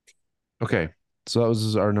 Okay. So that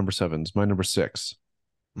was our number 7s. My number 6.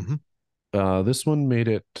 Mm-hmm. This one made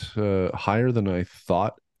it higher than I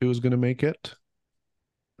thought it was going to make it.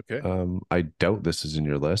 Okay. I doubt this is in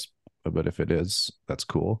your list, but if it is, that's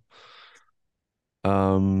cool.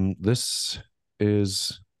 This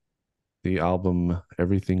is the album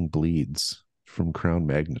Everything Bleeds from Crown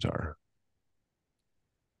Magnetar.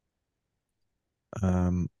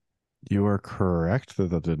 You are correct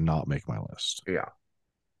that did not make my list. Yeah.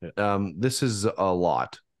 Yeah. This is a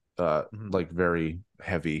lot. Mhm. like very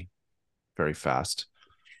heavy, very fast.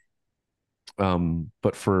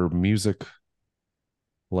 But for music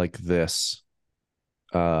like this,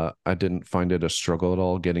 I didn't find it a struggle at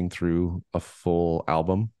all getting through a full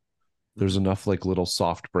album. There's Mhm. enough like little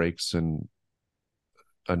soft breaks and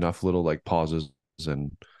enough little like pauses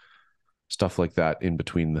and stuff like that in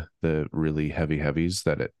between the really heavy heavies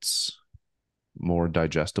that it's more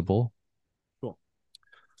digestible. Cool.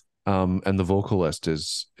 And the vocalist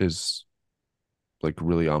is like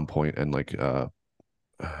really on point and like I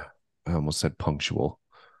almost said punctual.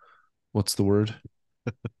 What's the word?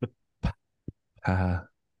 Uh,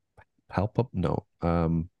 palpable? No.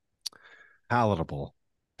 Palatable.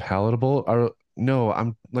 Palatable? Or no,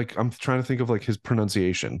 I'm trying to think of like his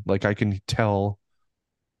pronunciation. Like I can tell,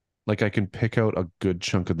 like I can pick out a good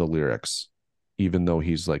chunk of the lyrics, even though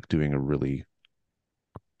he's like doing a really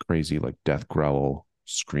crazy like death growl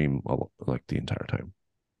scream like the entire time.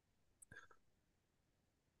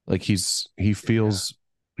 Like Yeah.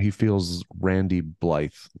 he feels Randy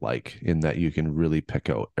Blythe like in that you can really pick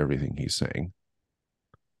out everything he's saying.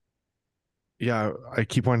 Yeah, I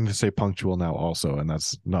keep wanting to say punctual now also, and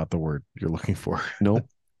that's not the word you're looking for. Nope.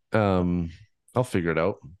 Um, I'll figure it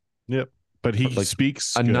out. Yep. But he Like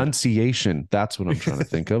speaks good. enunciation. That's what I'm trying to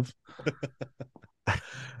think of. I He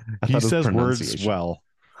thought it was says words pronunciation. well.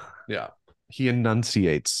 Yeah. He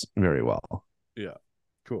enunciates very well Yeah.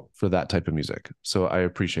 Cool. for that type of music. So I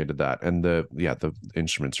appreciated that. And the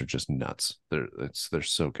instruments are just nuts. They're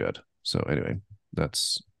so good. So anyway,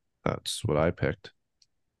 that's what I picked.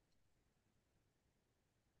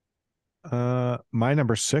 My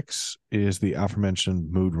number 6 is the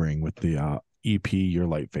aforementioned Mood Ring with the EP Your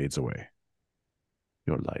Light Fades Away.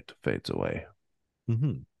 Your light fades away.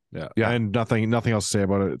 Mm-hmm. Yeah, Yeah, and nothing else to say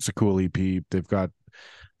about it. It's a cool EP. They've got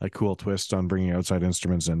a cool twist on bringing outside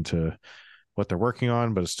instruments into what they're working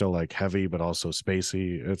on, but it's still like heavy, but also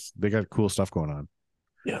spacey. They got cool stuff going on.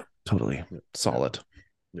 yeah, totally Yeah, yeah, solid.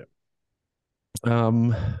 yeah.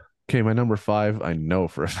 Um, okay, my number five. I know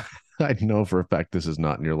for a fact this is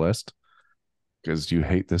not in your list because you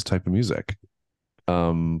hate this type of music.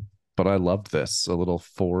 But I loved this. A little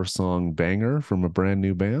 4-song banger from a brand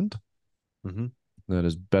new band Mm-hmm. that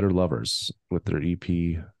is Better Lovers with their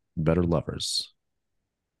EP Better Lovers.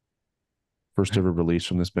 First ever release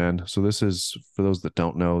from this band. So this is, for those that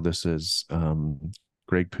don't know, this is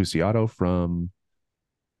Greg Puciato from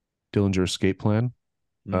Dillinger Escape Plan,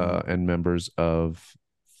 Mm-hmm. and members of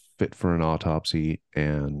Fit for an Autopsy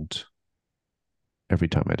and Every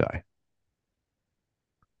Time I Die.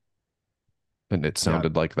 And it Yeah,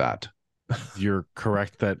 sounded like that. you're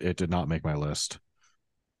correct that it did not make my list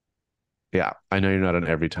Yeah, I know you're not an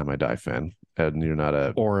Every Time I Die fan, and you're not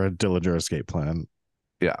a or a Dillinger Escape Plan.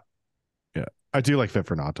 yeah. Yeah, I do like Fit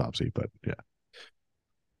for an Autopsy, but yeah,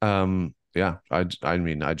 Yeah, I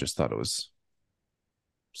mean, I just thought it was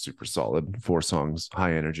super solid. 4 songs,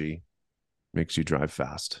 high energy, makes you drive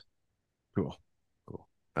fast. cool. Cool.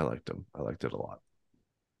 I liked them. I liked it a lot.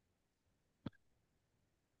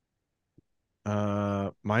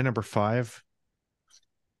 My number 5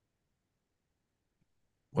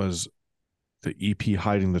 was the EP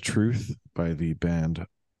Hiding the Truth by the band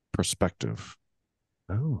Perspective.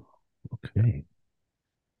 Oh, okay.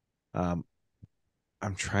 Um,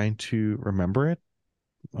 I'm trying to remember it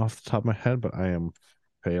off the top of my head, but I am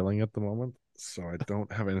failing at the moment. So I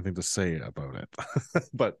don't have anything to say about it.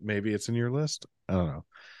 But maybe it's in your list. I don't know.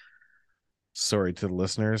 Sorry to the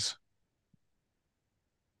listeners.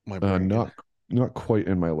 My brain. Not quite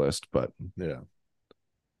in my list, but Yeah.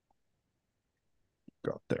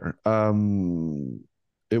 got there.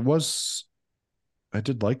 It was I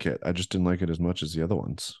did like it. I just didn't like it as much as the other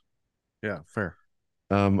ones. Yeah. Fair.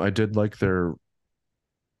 I did like their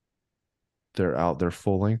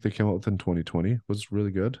full length they came out with in 2020 was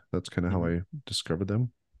really good. That's kind of how Mhm. I discovered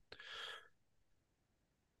them.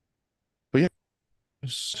 But yeah, it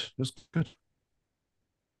was good.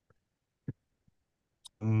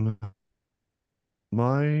 Um,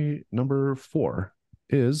 my number 4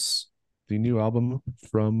 is the new album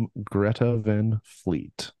from Greta Van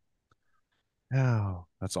Fleet, Oh,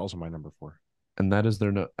 that's also my number 4. and that is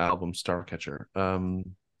their album Starcatcher.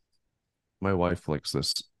 My wife likes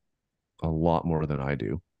this a lot more than I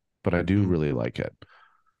do, but I do Mm-hmm. really like it.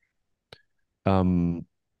 Um,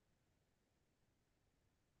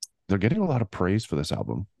 they're getting a lot of praise for this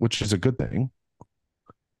album, which is a good thing.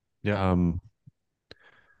 Yeah. Um,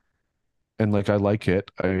 and like I like it.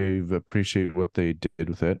 I appreciate what they did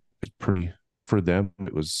with it. It's pretty for them.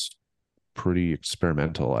 It was pretty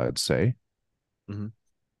experimental, I'd say.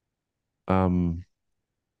 Mm-hmm. Um,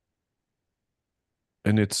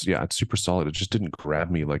 And it's super solid. It just didn't grab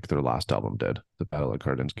me like their last album did, The Battle at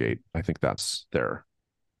Garden's Gate. I think that's the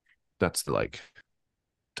like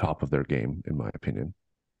top of their game in my opinion.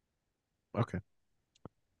 Okay.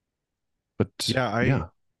 But Yeah, I yeah, I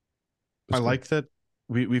it's good. like that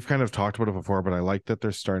we've kind of talked about it before, but I like that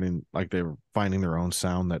they're starting like they're finding their own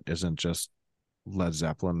sound that isn't just Led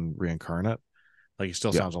Zeppelin reincarnate. Like he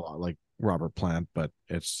still Yeah. sounds a lot like Robert Plant, but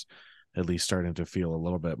it's at least starting to feel a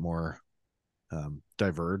little bit more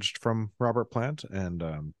diverged from Robert Plant.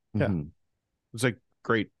 And yeah, Hmm. it's a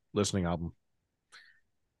great listening album.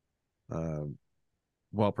 Uh,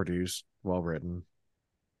 well produced, well written.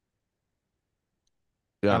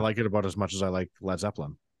 I Yeah. like it about as much as I like Led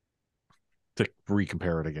Zeppelin. To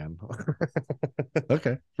recompare it again.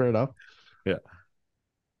 Okay. Fair enough. Yeah.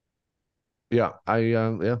 Yeah.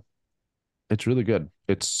 Yeah. It's really good.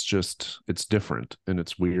 It's different and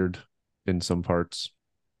it's weird in some parts.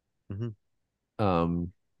 Mm-hmm.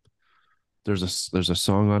 Um, there's a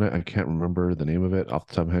song on it. I can't remember the name of it off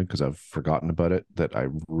the top of my head because I've forgotten about it that I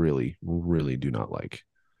really, really do not like.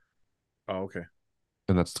 Oh, okay.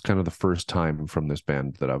 And that's kind of the first time from this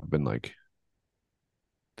band that I've been like,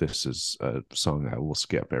 this is a song I will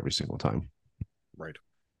skip every single time. Right.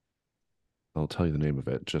 I'll tell you the name of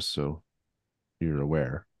it just so you're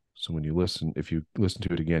aware. So when you listen, if you listen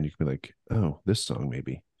to it again, you can be like, oh, this song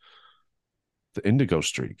maybe. The Indigo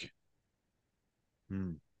Streak.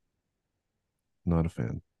 Mm. Not a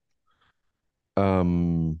fan.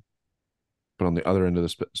 Um, but on the other end of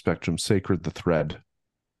the spectrum, Sacred the Thread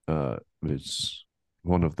is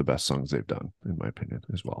one of the best songs they've done, in my opinion,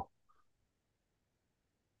 as well.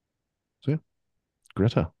 So yeah,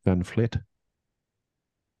 Greta Van Fleet.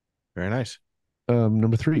 Very nice.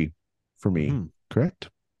 Number 3 for me, Mm-hmm. correct?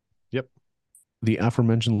 Yep. The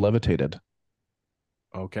aforementioned Levitated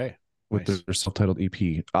Okay. with Nice. their self-titled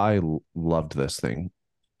EP. I loved this thing.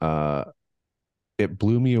 Uh, it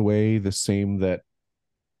blew me away the same that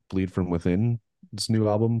Bleed from Within, this new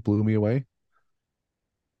album, blew me away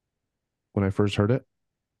when I first heard it.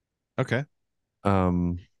 Okay.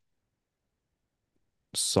 Um,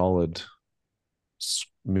 solid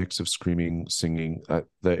mix of screaming, singing.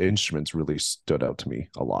 The instruments really stood out to me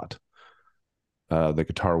a lot. The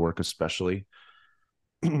guitar work, especially,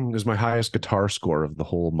 is my highest guitar score of the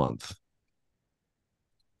whole month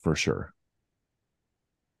for sure.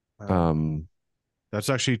 Um, Um, that's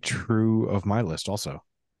actually true of my list also.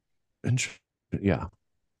 and yeah, I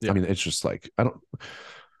Yeah. mean, it's just like I don't,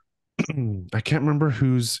 I can't remember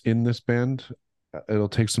who's in this band. It'll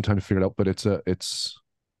take some time to figure it out, but it's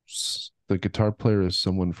the guitar player is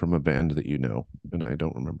someone from a band that you know, and I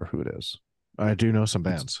don't remember who it is. I do know some It's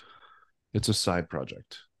bands. it's a side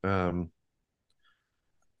project.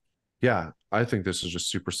 Yeah, I think this is just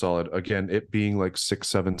super solid. Again, it being like 6,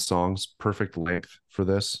 7 songs, perfect length for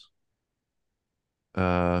this.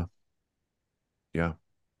 Uh, yeah,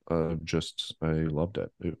 just I loved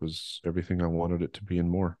it. It was everything I wanted it to be and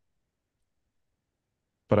more.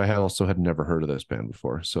 But I had also had never heard of this band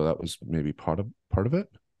before, so that was maybe part of it.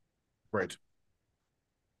 Right.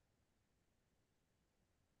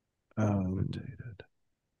 Um, Levitated.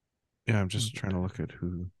 yeah, I'm just trying to Levitated.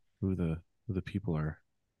 look at who the people are.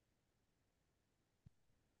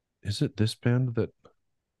 Is it this band that?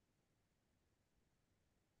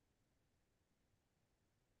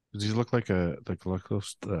 Does he look like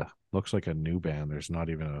looks like a new band? There's not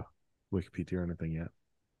even a Wikipedia or anything yet.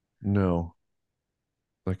 No,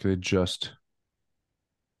 like they just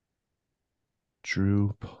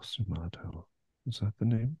Drew Posumato. Is that the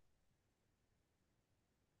name?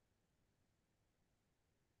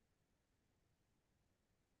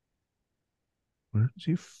 Where is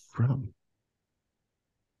he from?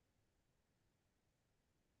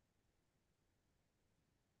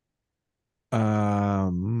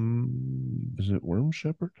 Um, Is it Worm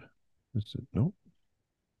Shepherd? Is it no?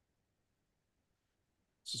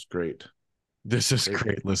 This is great. this is Great,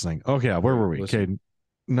 great listening. Okay, yeah, where great were we? Okay, listening.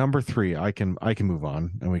 number 3. I can move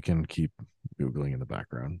on and we can keep googling in the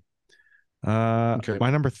background. Okay. My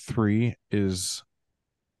number 3 is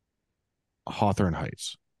Hawthorne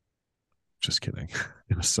Heights. Just kidding.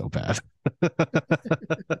 It was so bad.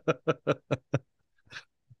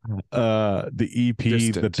 The EP, The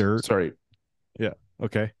Distant. Dirt. Sorry. Yeah.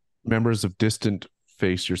 Okay. Members of Distant,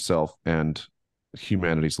 Face Yourself, and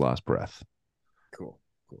Humanity's Last Breath. Cool.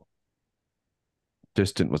 Cool.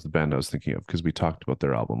 Distant was the band I was thinking of because we talked about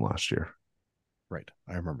their album last year. Right.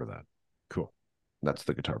 I remember that. Cool. That's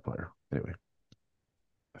the guitar player. Anyway,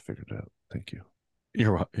 I figured it out. Thank you.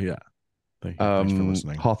 You're welcome. Yeah. Thank you. Thanks for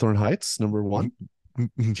listening. Hawthorne Heights, number 1.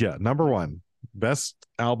 Yeah. Number 1. Best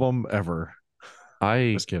album ever.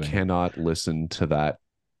 I Just kidding. cannot listen to that.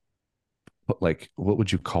 Like, what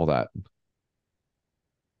would you call that?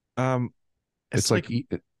 Um, It's it's like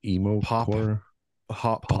like emo pop, core,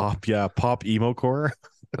 pop, yeah, pop emo core.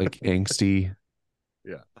 like angsty,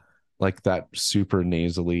 Yeah. like that super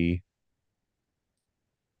nasally,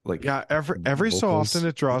 like Yeah, every so often vocals.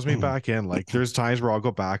 it draws me back in. Like there's times where I'll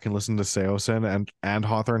go back and listen to Seosin and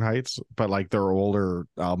Hawthorne Heights, but like they're older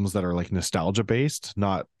albums that are like nostalgia based,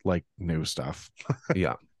 not like new stuff.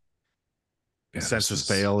 Yeah. Yeah, this Census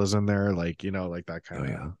was. Fail is in there, like like that Oh kind of.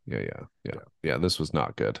 yeah, yeah, yeah, yeah, Yeah. yeah. This was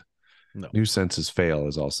not good. No. New Senses Fail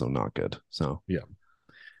is also not good. So Yeah.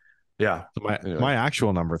 yeah. So my Anyway. my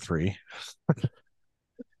actual number 3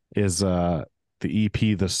 is the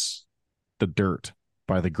EP the Dirt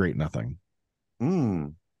by The Great Nothing.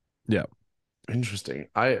 Mm, Yeah. interesting.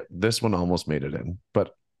 This one almost made it in,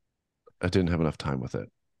 but I didn't have enough time with it.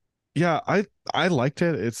 Yeah, I liked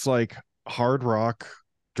it. It's like hard rock,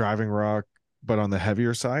 driving rock, but on the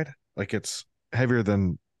heavier side. Like it's heavier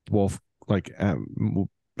than Wolf, like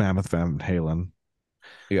Mammoth Van Halen.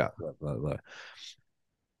 Yeah. Blah, blah, blah.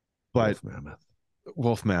 But Wolf Mammoth.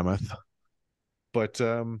 Wolf Mammoth. But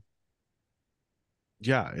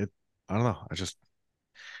yeah, I don't know. I just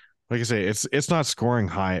like I say, it's not scoring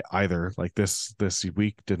high either. Like this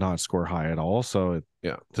week did not score high at all. So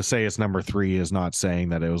Yeah. to say it's number 3 is not saying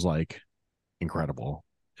that it was like incredible.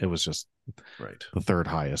 It was just Right. the third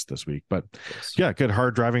highest this week. But Yes. yeah, good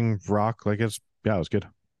hard driving rock. Like it was good.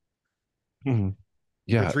 Mm-hmm. For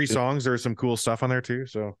Yeah. 3 songs, there's some cool stuff on there too.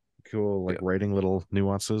 So cool, like Yeah. writing little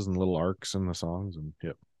nuances and little arcs in the songs, and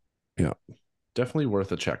Yeah. Definitely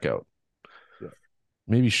worth a check out. Yeah.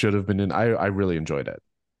 Maybe should have been in. I really enjoyed it.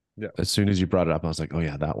 Yeah. As soon as you brought it up, I was like, oh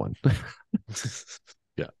yeah, that one.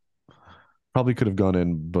 Yeah. Probably could have gone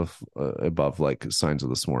in above like Signs of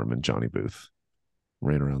the Swarm and Johnny Booth.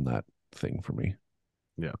 Right around that thing for me.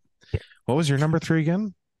 Yeah. What was your number 3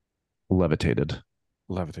 again? Levitated.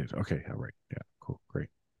 Levitate. Okay. All right. Yeah. Cool. Great.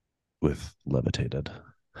 With Levitated.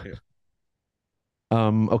 Yeah.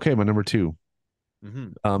 Okay, my number 2.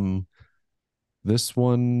 Mm-hmm. This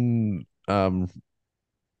one I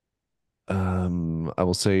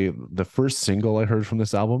will say the first single I heard from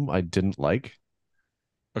this album I didn't like.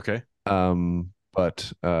 Okay.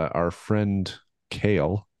 But our friend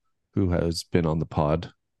Kale, who has been on the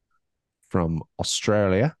pod from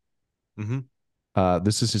Australia, Mm-hmm.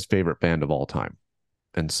 this is his favorite band of all time.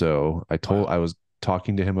 And so I was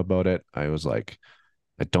talking to him about it. I was like,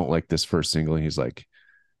 I don't like this first single. And he's like,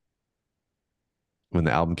 when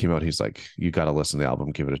the album came out, he's like, you got to listen to the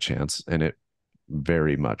album, give it a chance. And it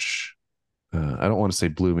very much, I don't want to say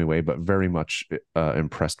blew me away, but very much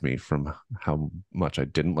impressed me from how much I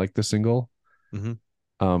didn't like the single. Mm-hmm.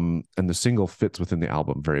 And the single fits within the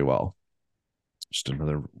album very well. Just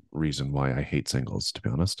another reason why I hate singles, to be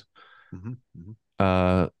honest. Mm-hmm.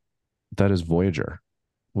 Mm-hmm. That is Voyager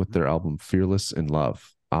with their album Fearless in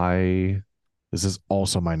Love. This is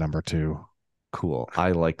also my number 2. Cool.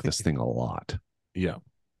 I like this thing a lot. Yeah.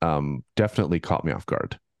 Definitely caught me off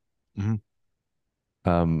guard.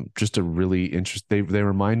 Mm-hmm. Just a really interesting. They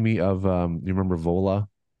remind me of you remember Vola?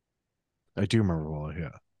 I do remember Vola.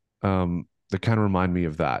 Yeah. They kind of remind me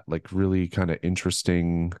of that, like really kind of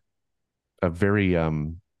interesting, a very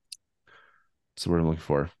that's what I'm looking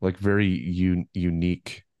for, like very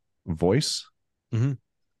unique voice. Mm-hmm.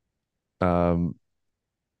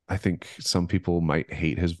 I think some people might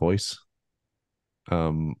hate his voice.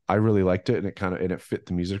 I really liked it, and it fit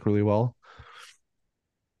the music really well.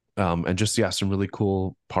 And just some really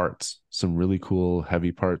cool parts, some really cool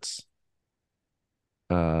heavy parts.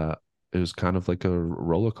 It was kind of like a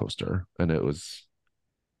roller coaster, and it was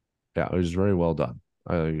very well done.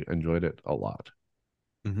 I enjoyed it a lot.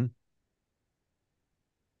 Mm-hmm.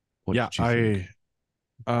 What did you think?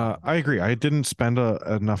 I agree. I didn't spend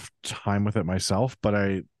enough time with it myself, but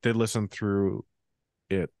I did listen through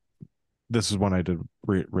it. This is when I did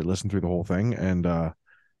listen through the whole thing, and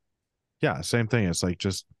yeah, same thing. It's like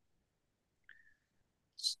just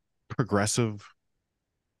progressive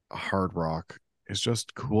hard rock is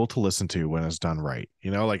just cool to listen to when it's done right.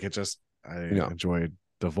 Like I enjoyed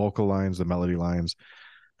the vocal lines, the melody lines.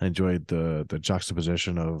 I enjoyed the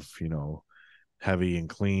juxtaposition of heavy and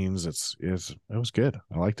cleans. It was good.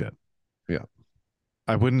 I liked it. Yeah.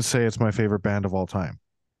 I wouldn't say it's my favorite band of all time.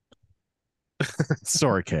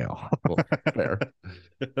 Sorry, Kale. Well, fair.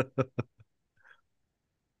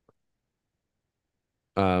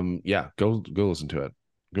 Yeah, go listen to it.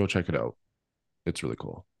 Go check it out. It's really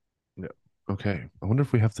cool. Yeah. Okay. I wonder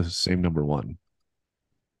if we have the same number 1.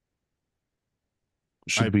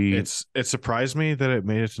 Should we? It surprised me that it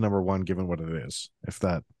made it to number 1 given what it is, if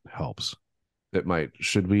that helps. It might.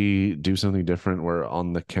 Should we do something different where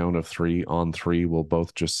on the count of three, on three, we'll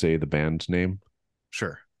both just say the band name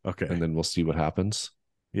Sure. Okay. and then we'll see what happens?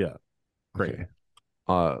 Yeah. Great.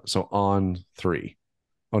 Okay. So on three.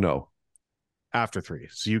 Oh no. After three.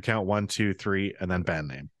 So you count 1, 2, 3, and then band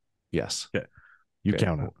name. Yes. Yeah. You Okay.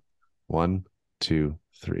 count it. 1, 2,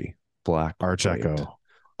 3. Black Arch Braid. Echo.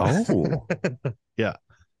 Oh. Yeah.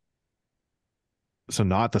 So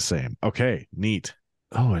not the same. Okay. Neat.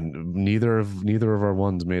 Oh, and neither of our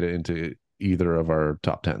ones made it into either of our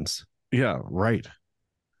top tens. Yeah. Right.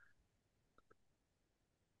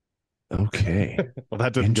 Okay. Well,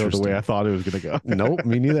 that didn't go the way I thought it was going to go. Nope,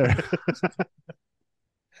 me neither.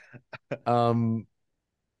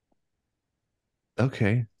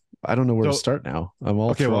 Okay. I don't know where to start now. I'm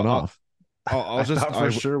all thrown off. I'll just thought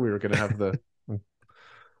for sure we were going to have the.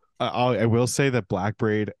 I will say that Black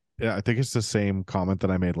Braid, yeah, I think it's the same comment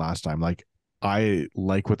that I made last time. Like, I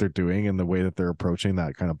like what they're doing, and the way that they're approaching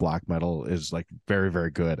that kind of black metal is like very,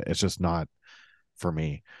 very good. It's just not for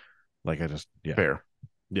me. Like, yeah. Fair.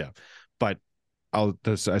 Yeah. But I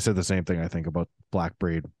said the same thing, I think, about Black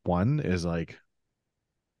Braid 1 is like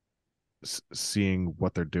seeing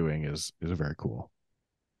what they're doing is very cool.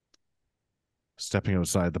 Stepping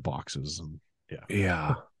outside the boxes and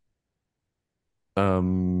yeah. Well,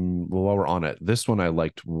 while we're on it, this one I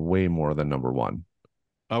liked way more than number one.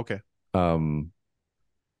 Okay. It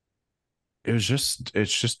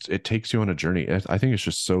takes you on a journey. I think it's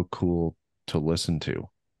just so cool to listen to.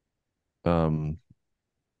 And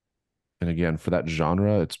again, for that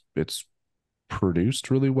genre, it's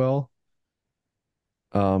produced really well.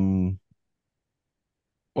 Well,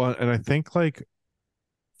 and I think like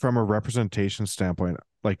from a representation standpoint,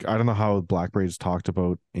 like I don't know how Black Braid's talked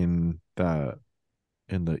about in the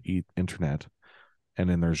internet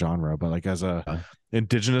and in their genre, but like as a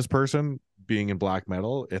indigenous person being in black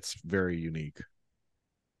metal, it's very unique.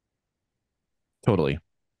 Totally.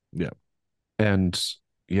 Yeah. And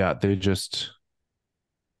yeah,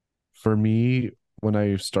 for me, when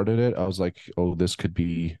I started it, I was like, oh, this could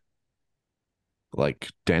be like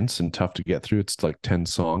dense and tough to get through. It's like 10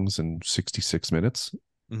 songs and 66 minutes.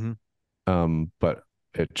 Mm-hmm. But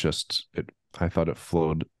I thought it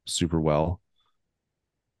flowed super well.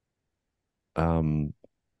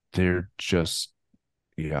 They're just,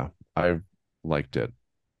 yeah, I liked it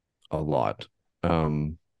a lot.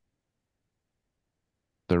 Their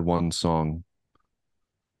one song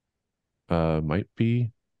might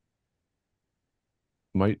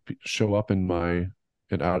show up in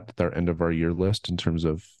at their end of our year list in terms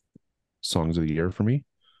of songs of the year for me.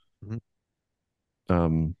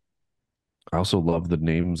 Mm-hmm. I also love the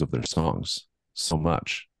names of their songs so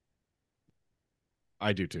much.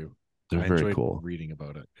 I do too. They're very cool. Reading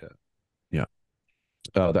about it. Yeah.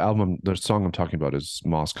 The song I'm talking about is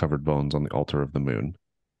Moss Covered Bones on the Altar of the Moon.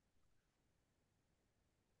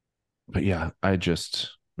 But yeah, I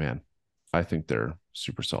think they're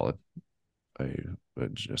super solid. I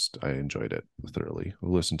enjoyed it thoroughly. I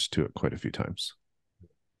listened to it quite a few times.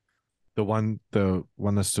 The one that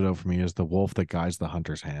stood out for me is The Wolf That Guides the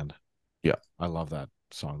Hunter's Hand. Yeah. I love that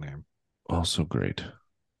song name. Also great.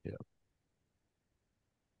 Yeah.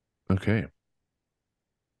 Okay.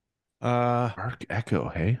 Arch Echo,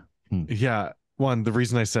 hey? Yeah. The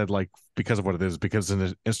reason I said like because of what it is, because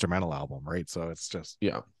it's an instrumental album, right? So it's just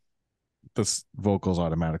this vocals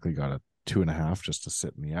automatically got a 2.5 just to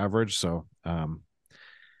sit in the average. So I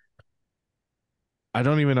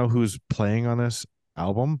don't even know who's playing on this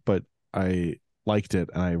album, but I liked it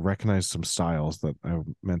and I recognized some styles that I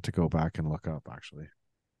meant to go back and look up actually.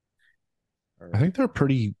 I think they're a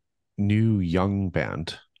pretty new young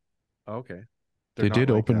band. Okay. They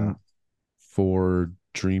did open for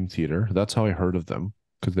Dream Theater. That's how I heard of them,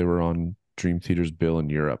 because they were on Dream Theater's bill in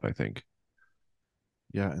Europe, I think.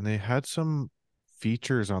 Yeah, and they had some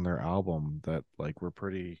features on their album that like were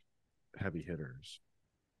pretty heavy hitters.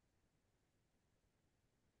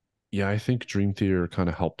 Yeah, I think Dream Theater kind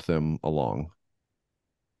of helped them along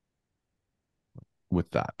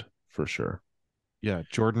with that for sure. Yeah,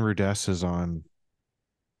 Jordan Rudess is on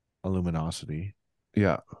Illuminosity.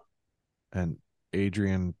 Yeah. And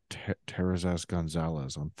Adrian Terrazas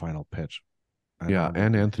Gonzalez on Final Pitch. Yeah,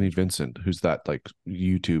 and Anthony Vincent, who's that like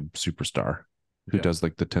YouTube superstar who does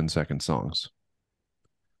like the 10-second songs.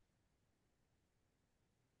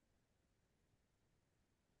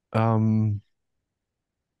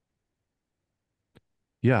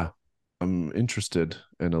 Yeah, I'm interested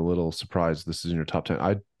and a little surprised this is in your top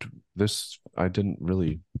 10. This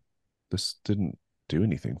didn't do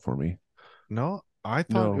anything for me. No, I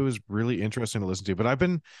thought it was really interesting to listen to, but I've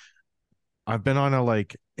been on a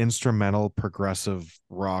like instrumental progressive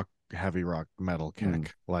rock heavy rock metal kick.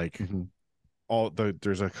 Mm. Like Mhm.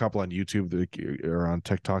 there's a couple on YouTube that or on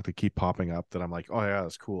TikTok that keep popping up that I'm like, oh yeah,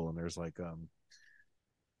 that's cool. And there's like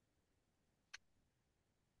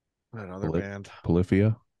another band,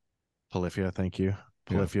 Polyphia. Polyphia, thank you. Yeah.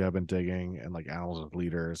 Polyphia I've been digging, and like Animals as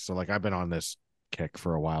Leaders. So like I've been on this kick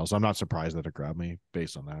for a while. So I'm not surprised that it grabbed me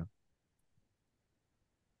based on that.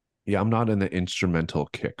 Yeah, I'm not in the instrumental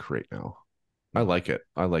kick right now. I No. like it.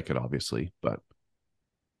 I like it obviously, but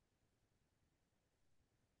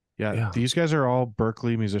Yeah, yeah, these guys are all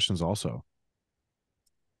Berkeley musicians also.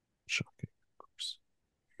 shocking, of course.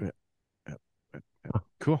 Yeah, yeah, yeah.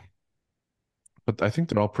 Cool. But I think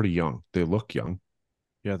they're all pretty young. They look young.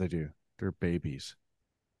 Yeah, they do. They're babies.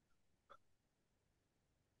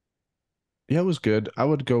 Yeah, it was good. I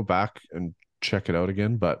would go back and check it out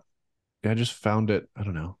again, but yeah, I just found it. I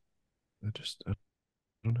don't know. I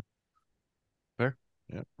don't know. Fair.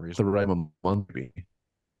 Yeah, The reasonable. right month maybe.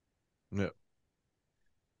 Yeah.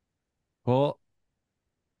 Well,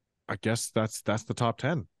 I guess that's the top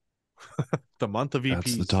 10. The month of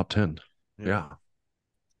That's the EPs. top 10. Yeah. Yeah.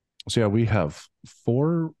 So yeah, we have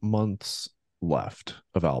 4 months left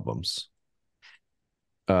of albums.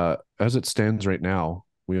 As it stands right now,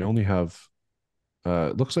 we only have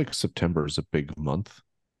it looks like September is a big month.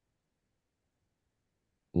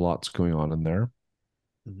 Lots going on in there.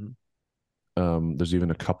 Mm-hmm. There's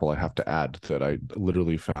even a couple I have to add that I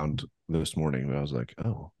literally found this morning. I was like,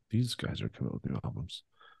 oh, these guys are coming out with new albums.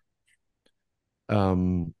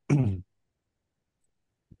 Um,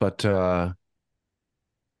 but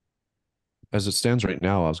as it stands right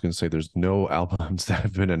now, I was going to say there's no albums that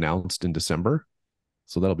have been announced in December.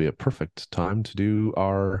 So that'll be a perfect time to do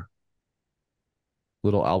our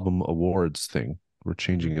little album awards thing. We're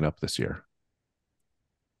changing it up this year.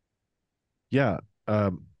 Yeah.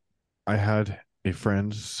 Um, I had a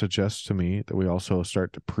friend suggest to me that we also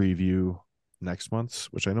start to preview next month's,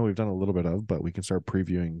 which I know we've done a little bit of, but we can start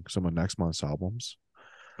previewing some of next month's albums.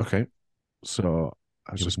 Okay. So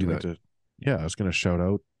I was Yeah, we just can do going that. to, yeah, I was going to shout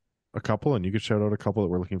out a couple, and you could shout out a couple that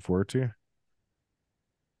we're looking forward to. And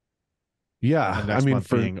the Yeah. I next mean, month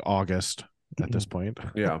for, being August at this point.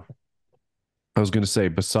 yeah. I was going to say,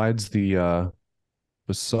 besides the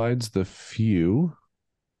few,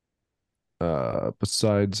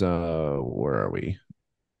 besides, where are we?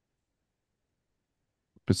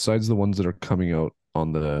 Besides the ones that are coming out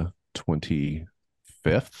on the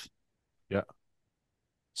 25th. Yeah.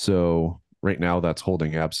 So right now that's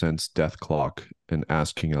Holding Absence, Death Clock, and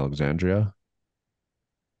Asking Alexandria.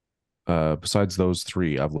 Besides those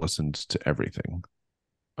three, I've listened to everything.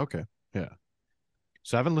 Okay. Yeah.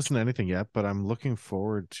 So I haven't listened to anything yet, but I'm looking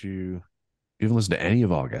forward to. You haven't listened to any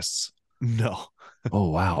of August's. No. Oh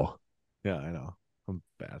wow. Yeah, I know. I'm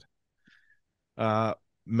bad.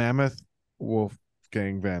 Mammoth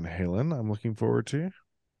Wolfgang Van Halen, I'm looking forward to.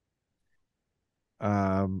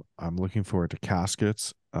 I'm looking forward to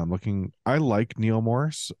Caskets. I like Neil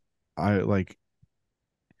Morse. I like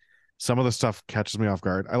some of the stuff catches me off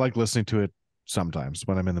guard. I like listening to it sometimes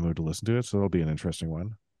when I'm in the mood to listen to it, so it'll be an interesting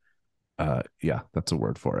one. Yeah, that's a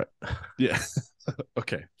word for it. Yeah.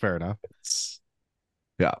 Okay, fair enough.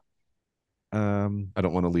 Yeah, Um, I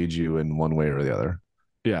don't want to lead you in one way or the other.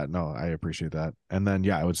 yeah, no, I appreciate that. And then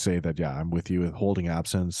yeah, I would say that yeah, I'm with you with Holding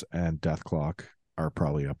Absence and Death Clock are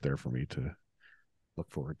probably up there for me to look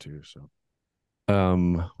forward to. So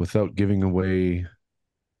Without giving away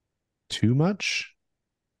too much,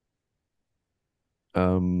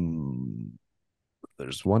 um,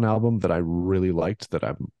 there's one album that I really liked that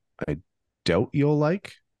I doubt you'll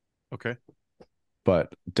like, okay.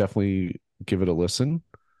 but definitely give it a listen.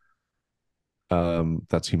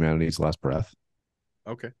 That's Humanity's Last Breath.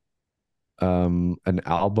 Okay. An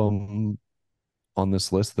album on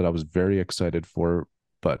this list that I was very excited for,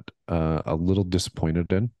 but a little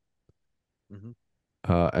disappointed in. Mm-hmm.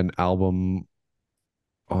 An album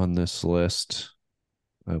on this list,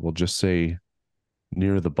 I will just say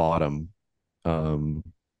near the bottom, um,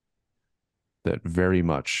 that very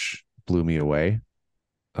much blew me away.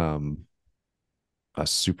 Um, a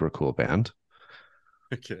super cool band.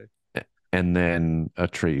 Okay. And then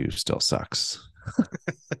Atreyu still sucks.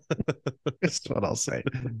 That's what I'll say.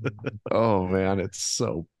 Oh man, it's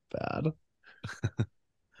so bad.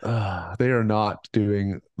 They are not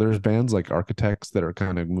doing. There's bands like Architects that are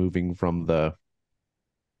kind of moving from the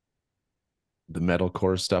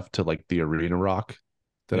metalcore stuff to like the arena rock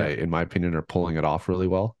that Yeah. in my opinion, are pulling it off really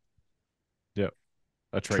well. Yep.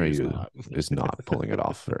 Atreyu's Atreyu not. is not pulling it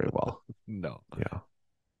off very well. No. Yeah.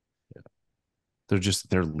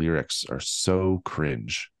 Their lyrics are so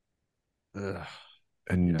cringe. Ugh.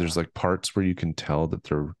 And Yeah. there's like parts where you can tell that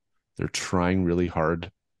they're trying really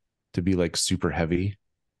hard to be like super heavy,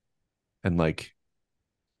 and like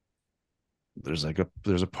there's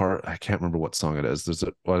a part, I can't remember what song it is. There's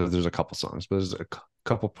a couple songs, but there's a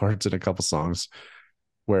couple parts in a couple songs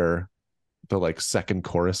where the like second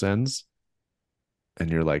chorus ends, and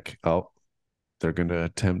you're like, oh, they're gonna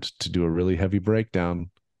attempt to do a really heavy breakdown,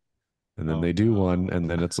 and then Oh, they do no. one, and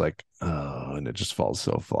then it's like, oh, and it just falls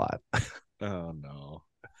so flat. Oh no.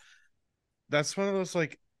 That's one of those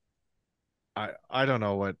like I don't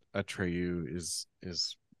know what Atreyu is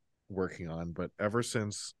working on, but ever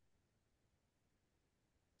since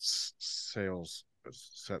sales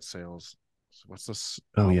set sales, what's this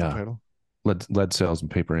Oh album yeah, title? lead sails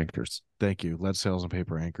and paper anchors. Thank you. Lead Sails and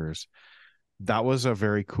Paper Anchors. That was a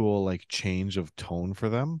very cool like change of tone for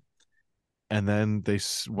them. And then they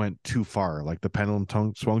went too far, like the pendulum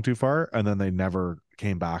swung too far, and then they never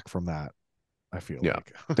came back from that. I feel Yeah,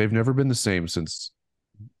 like they've never been the same since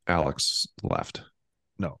Alex left.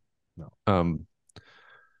 no, no.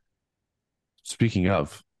 Speaking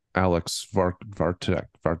of Alex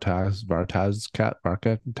Vartaz,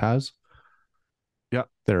 Yeah.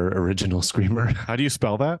 their original screamer. How do you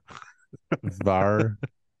spell that?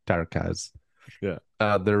 Vartarkaz. Yeah.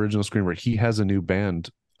 Their original screamer. He has a new band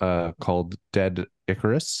called Dead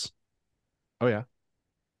Icarus. Oh yeah.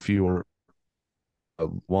 If you're a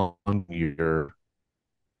 1 year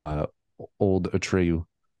old Atreyu,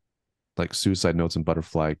 like Suicide Notes and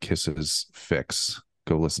Butterfly Kisses fix,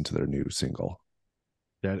 go listen to their new single.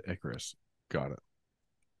 Dead Icarus. Got it.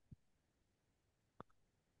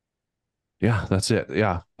 Yeah, that's it.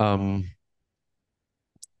 Yeah.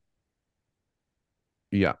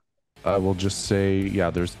 Yeah. I will just say, yeah,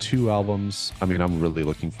 there's 2 albums. I mean, I'm really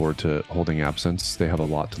looking forward to Holding Absence. They have a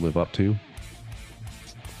lot to live up to.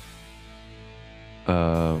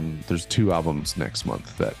 There's 2 albums next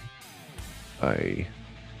month that I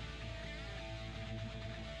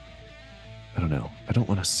don't know. I don't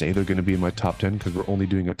want to say they're going to be in my top 10 because we're only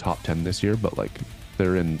doing a top 10 this year, but like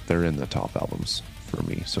they're in the top albums for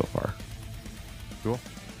me so far. Cool.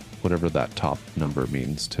 Whatever that top number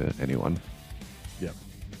means to anyone. Yep.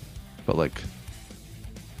 But like,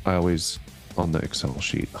 I always on the Excel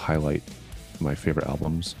sheet highlight my favorite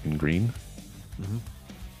albums in green,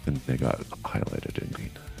 and they got highlighted in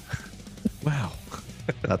green. Wow.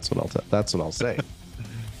 That's what I'll say.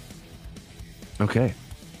 Okay.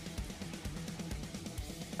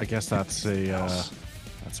 I guess that's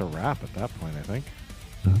a wrap at that point, I think.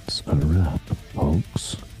 That's a wrap,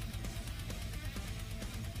 folks.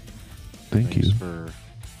 Thank Thanks you for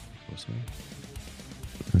listening.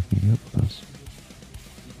 Picking up with us.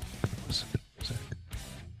 Listen to music.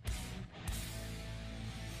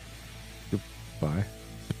 Goodbye.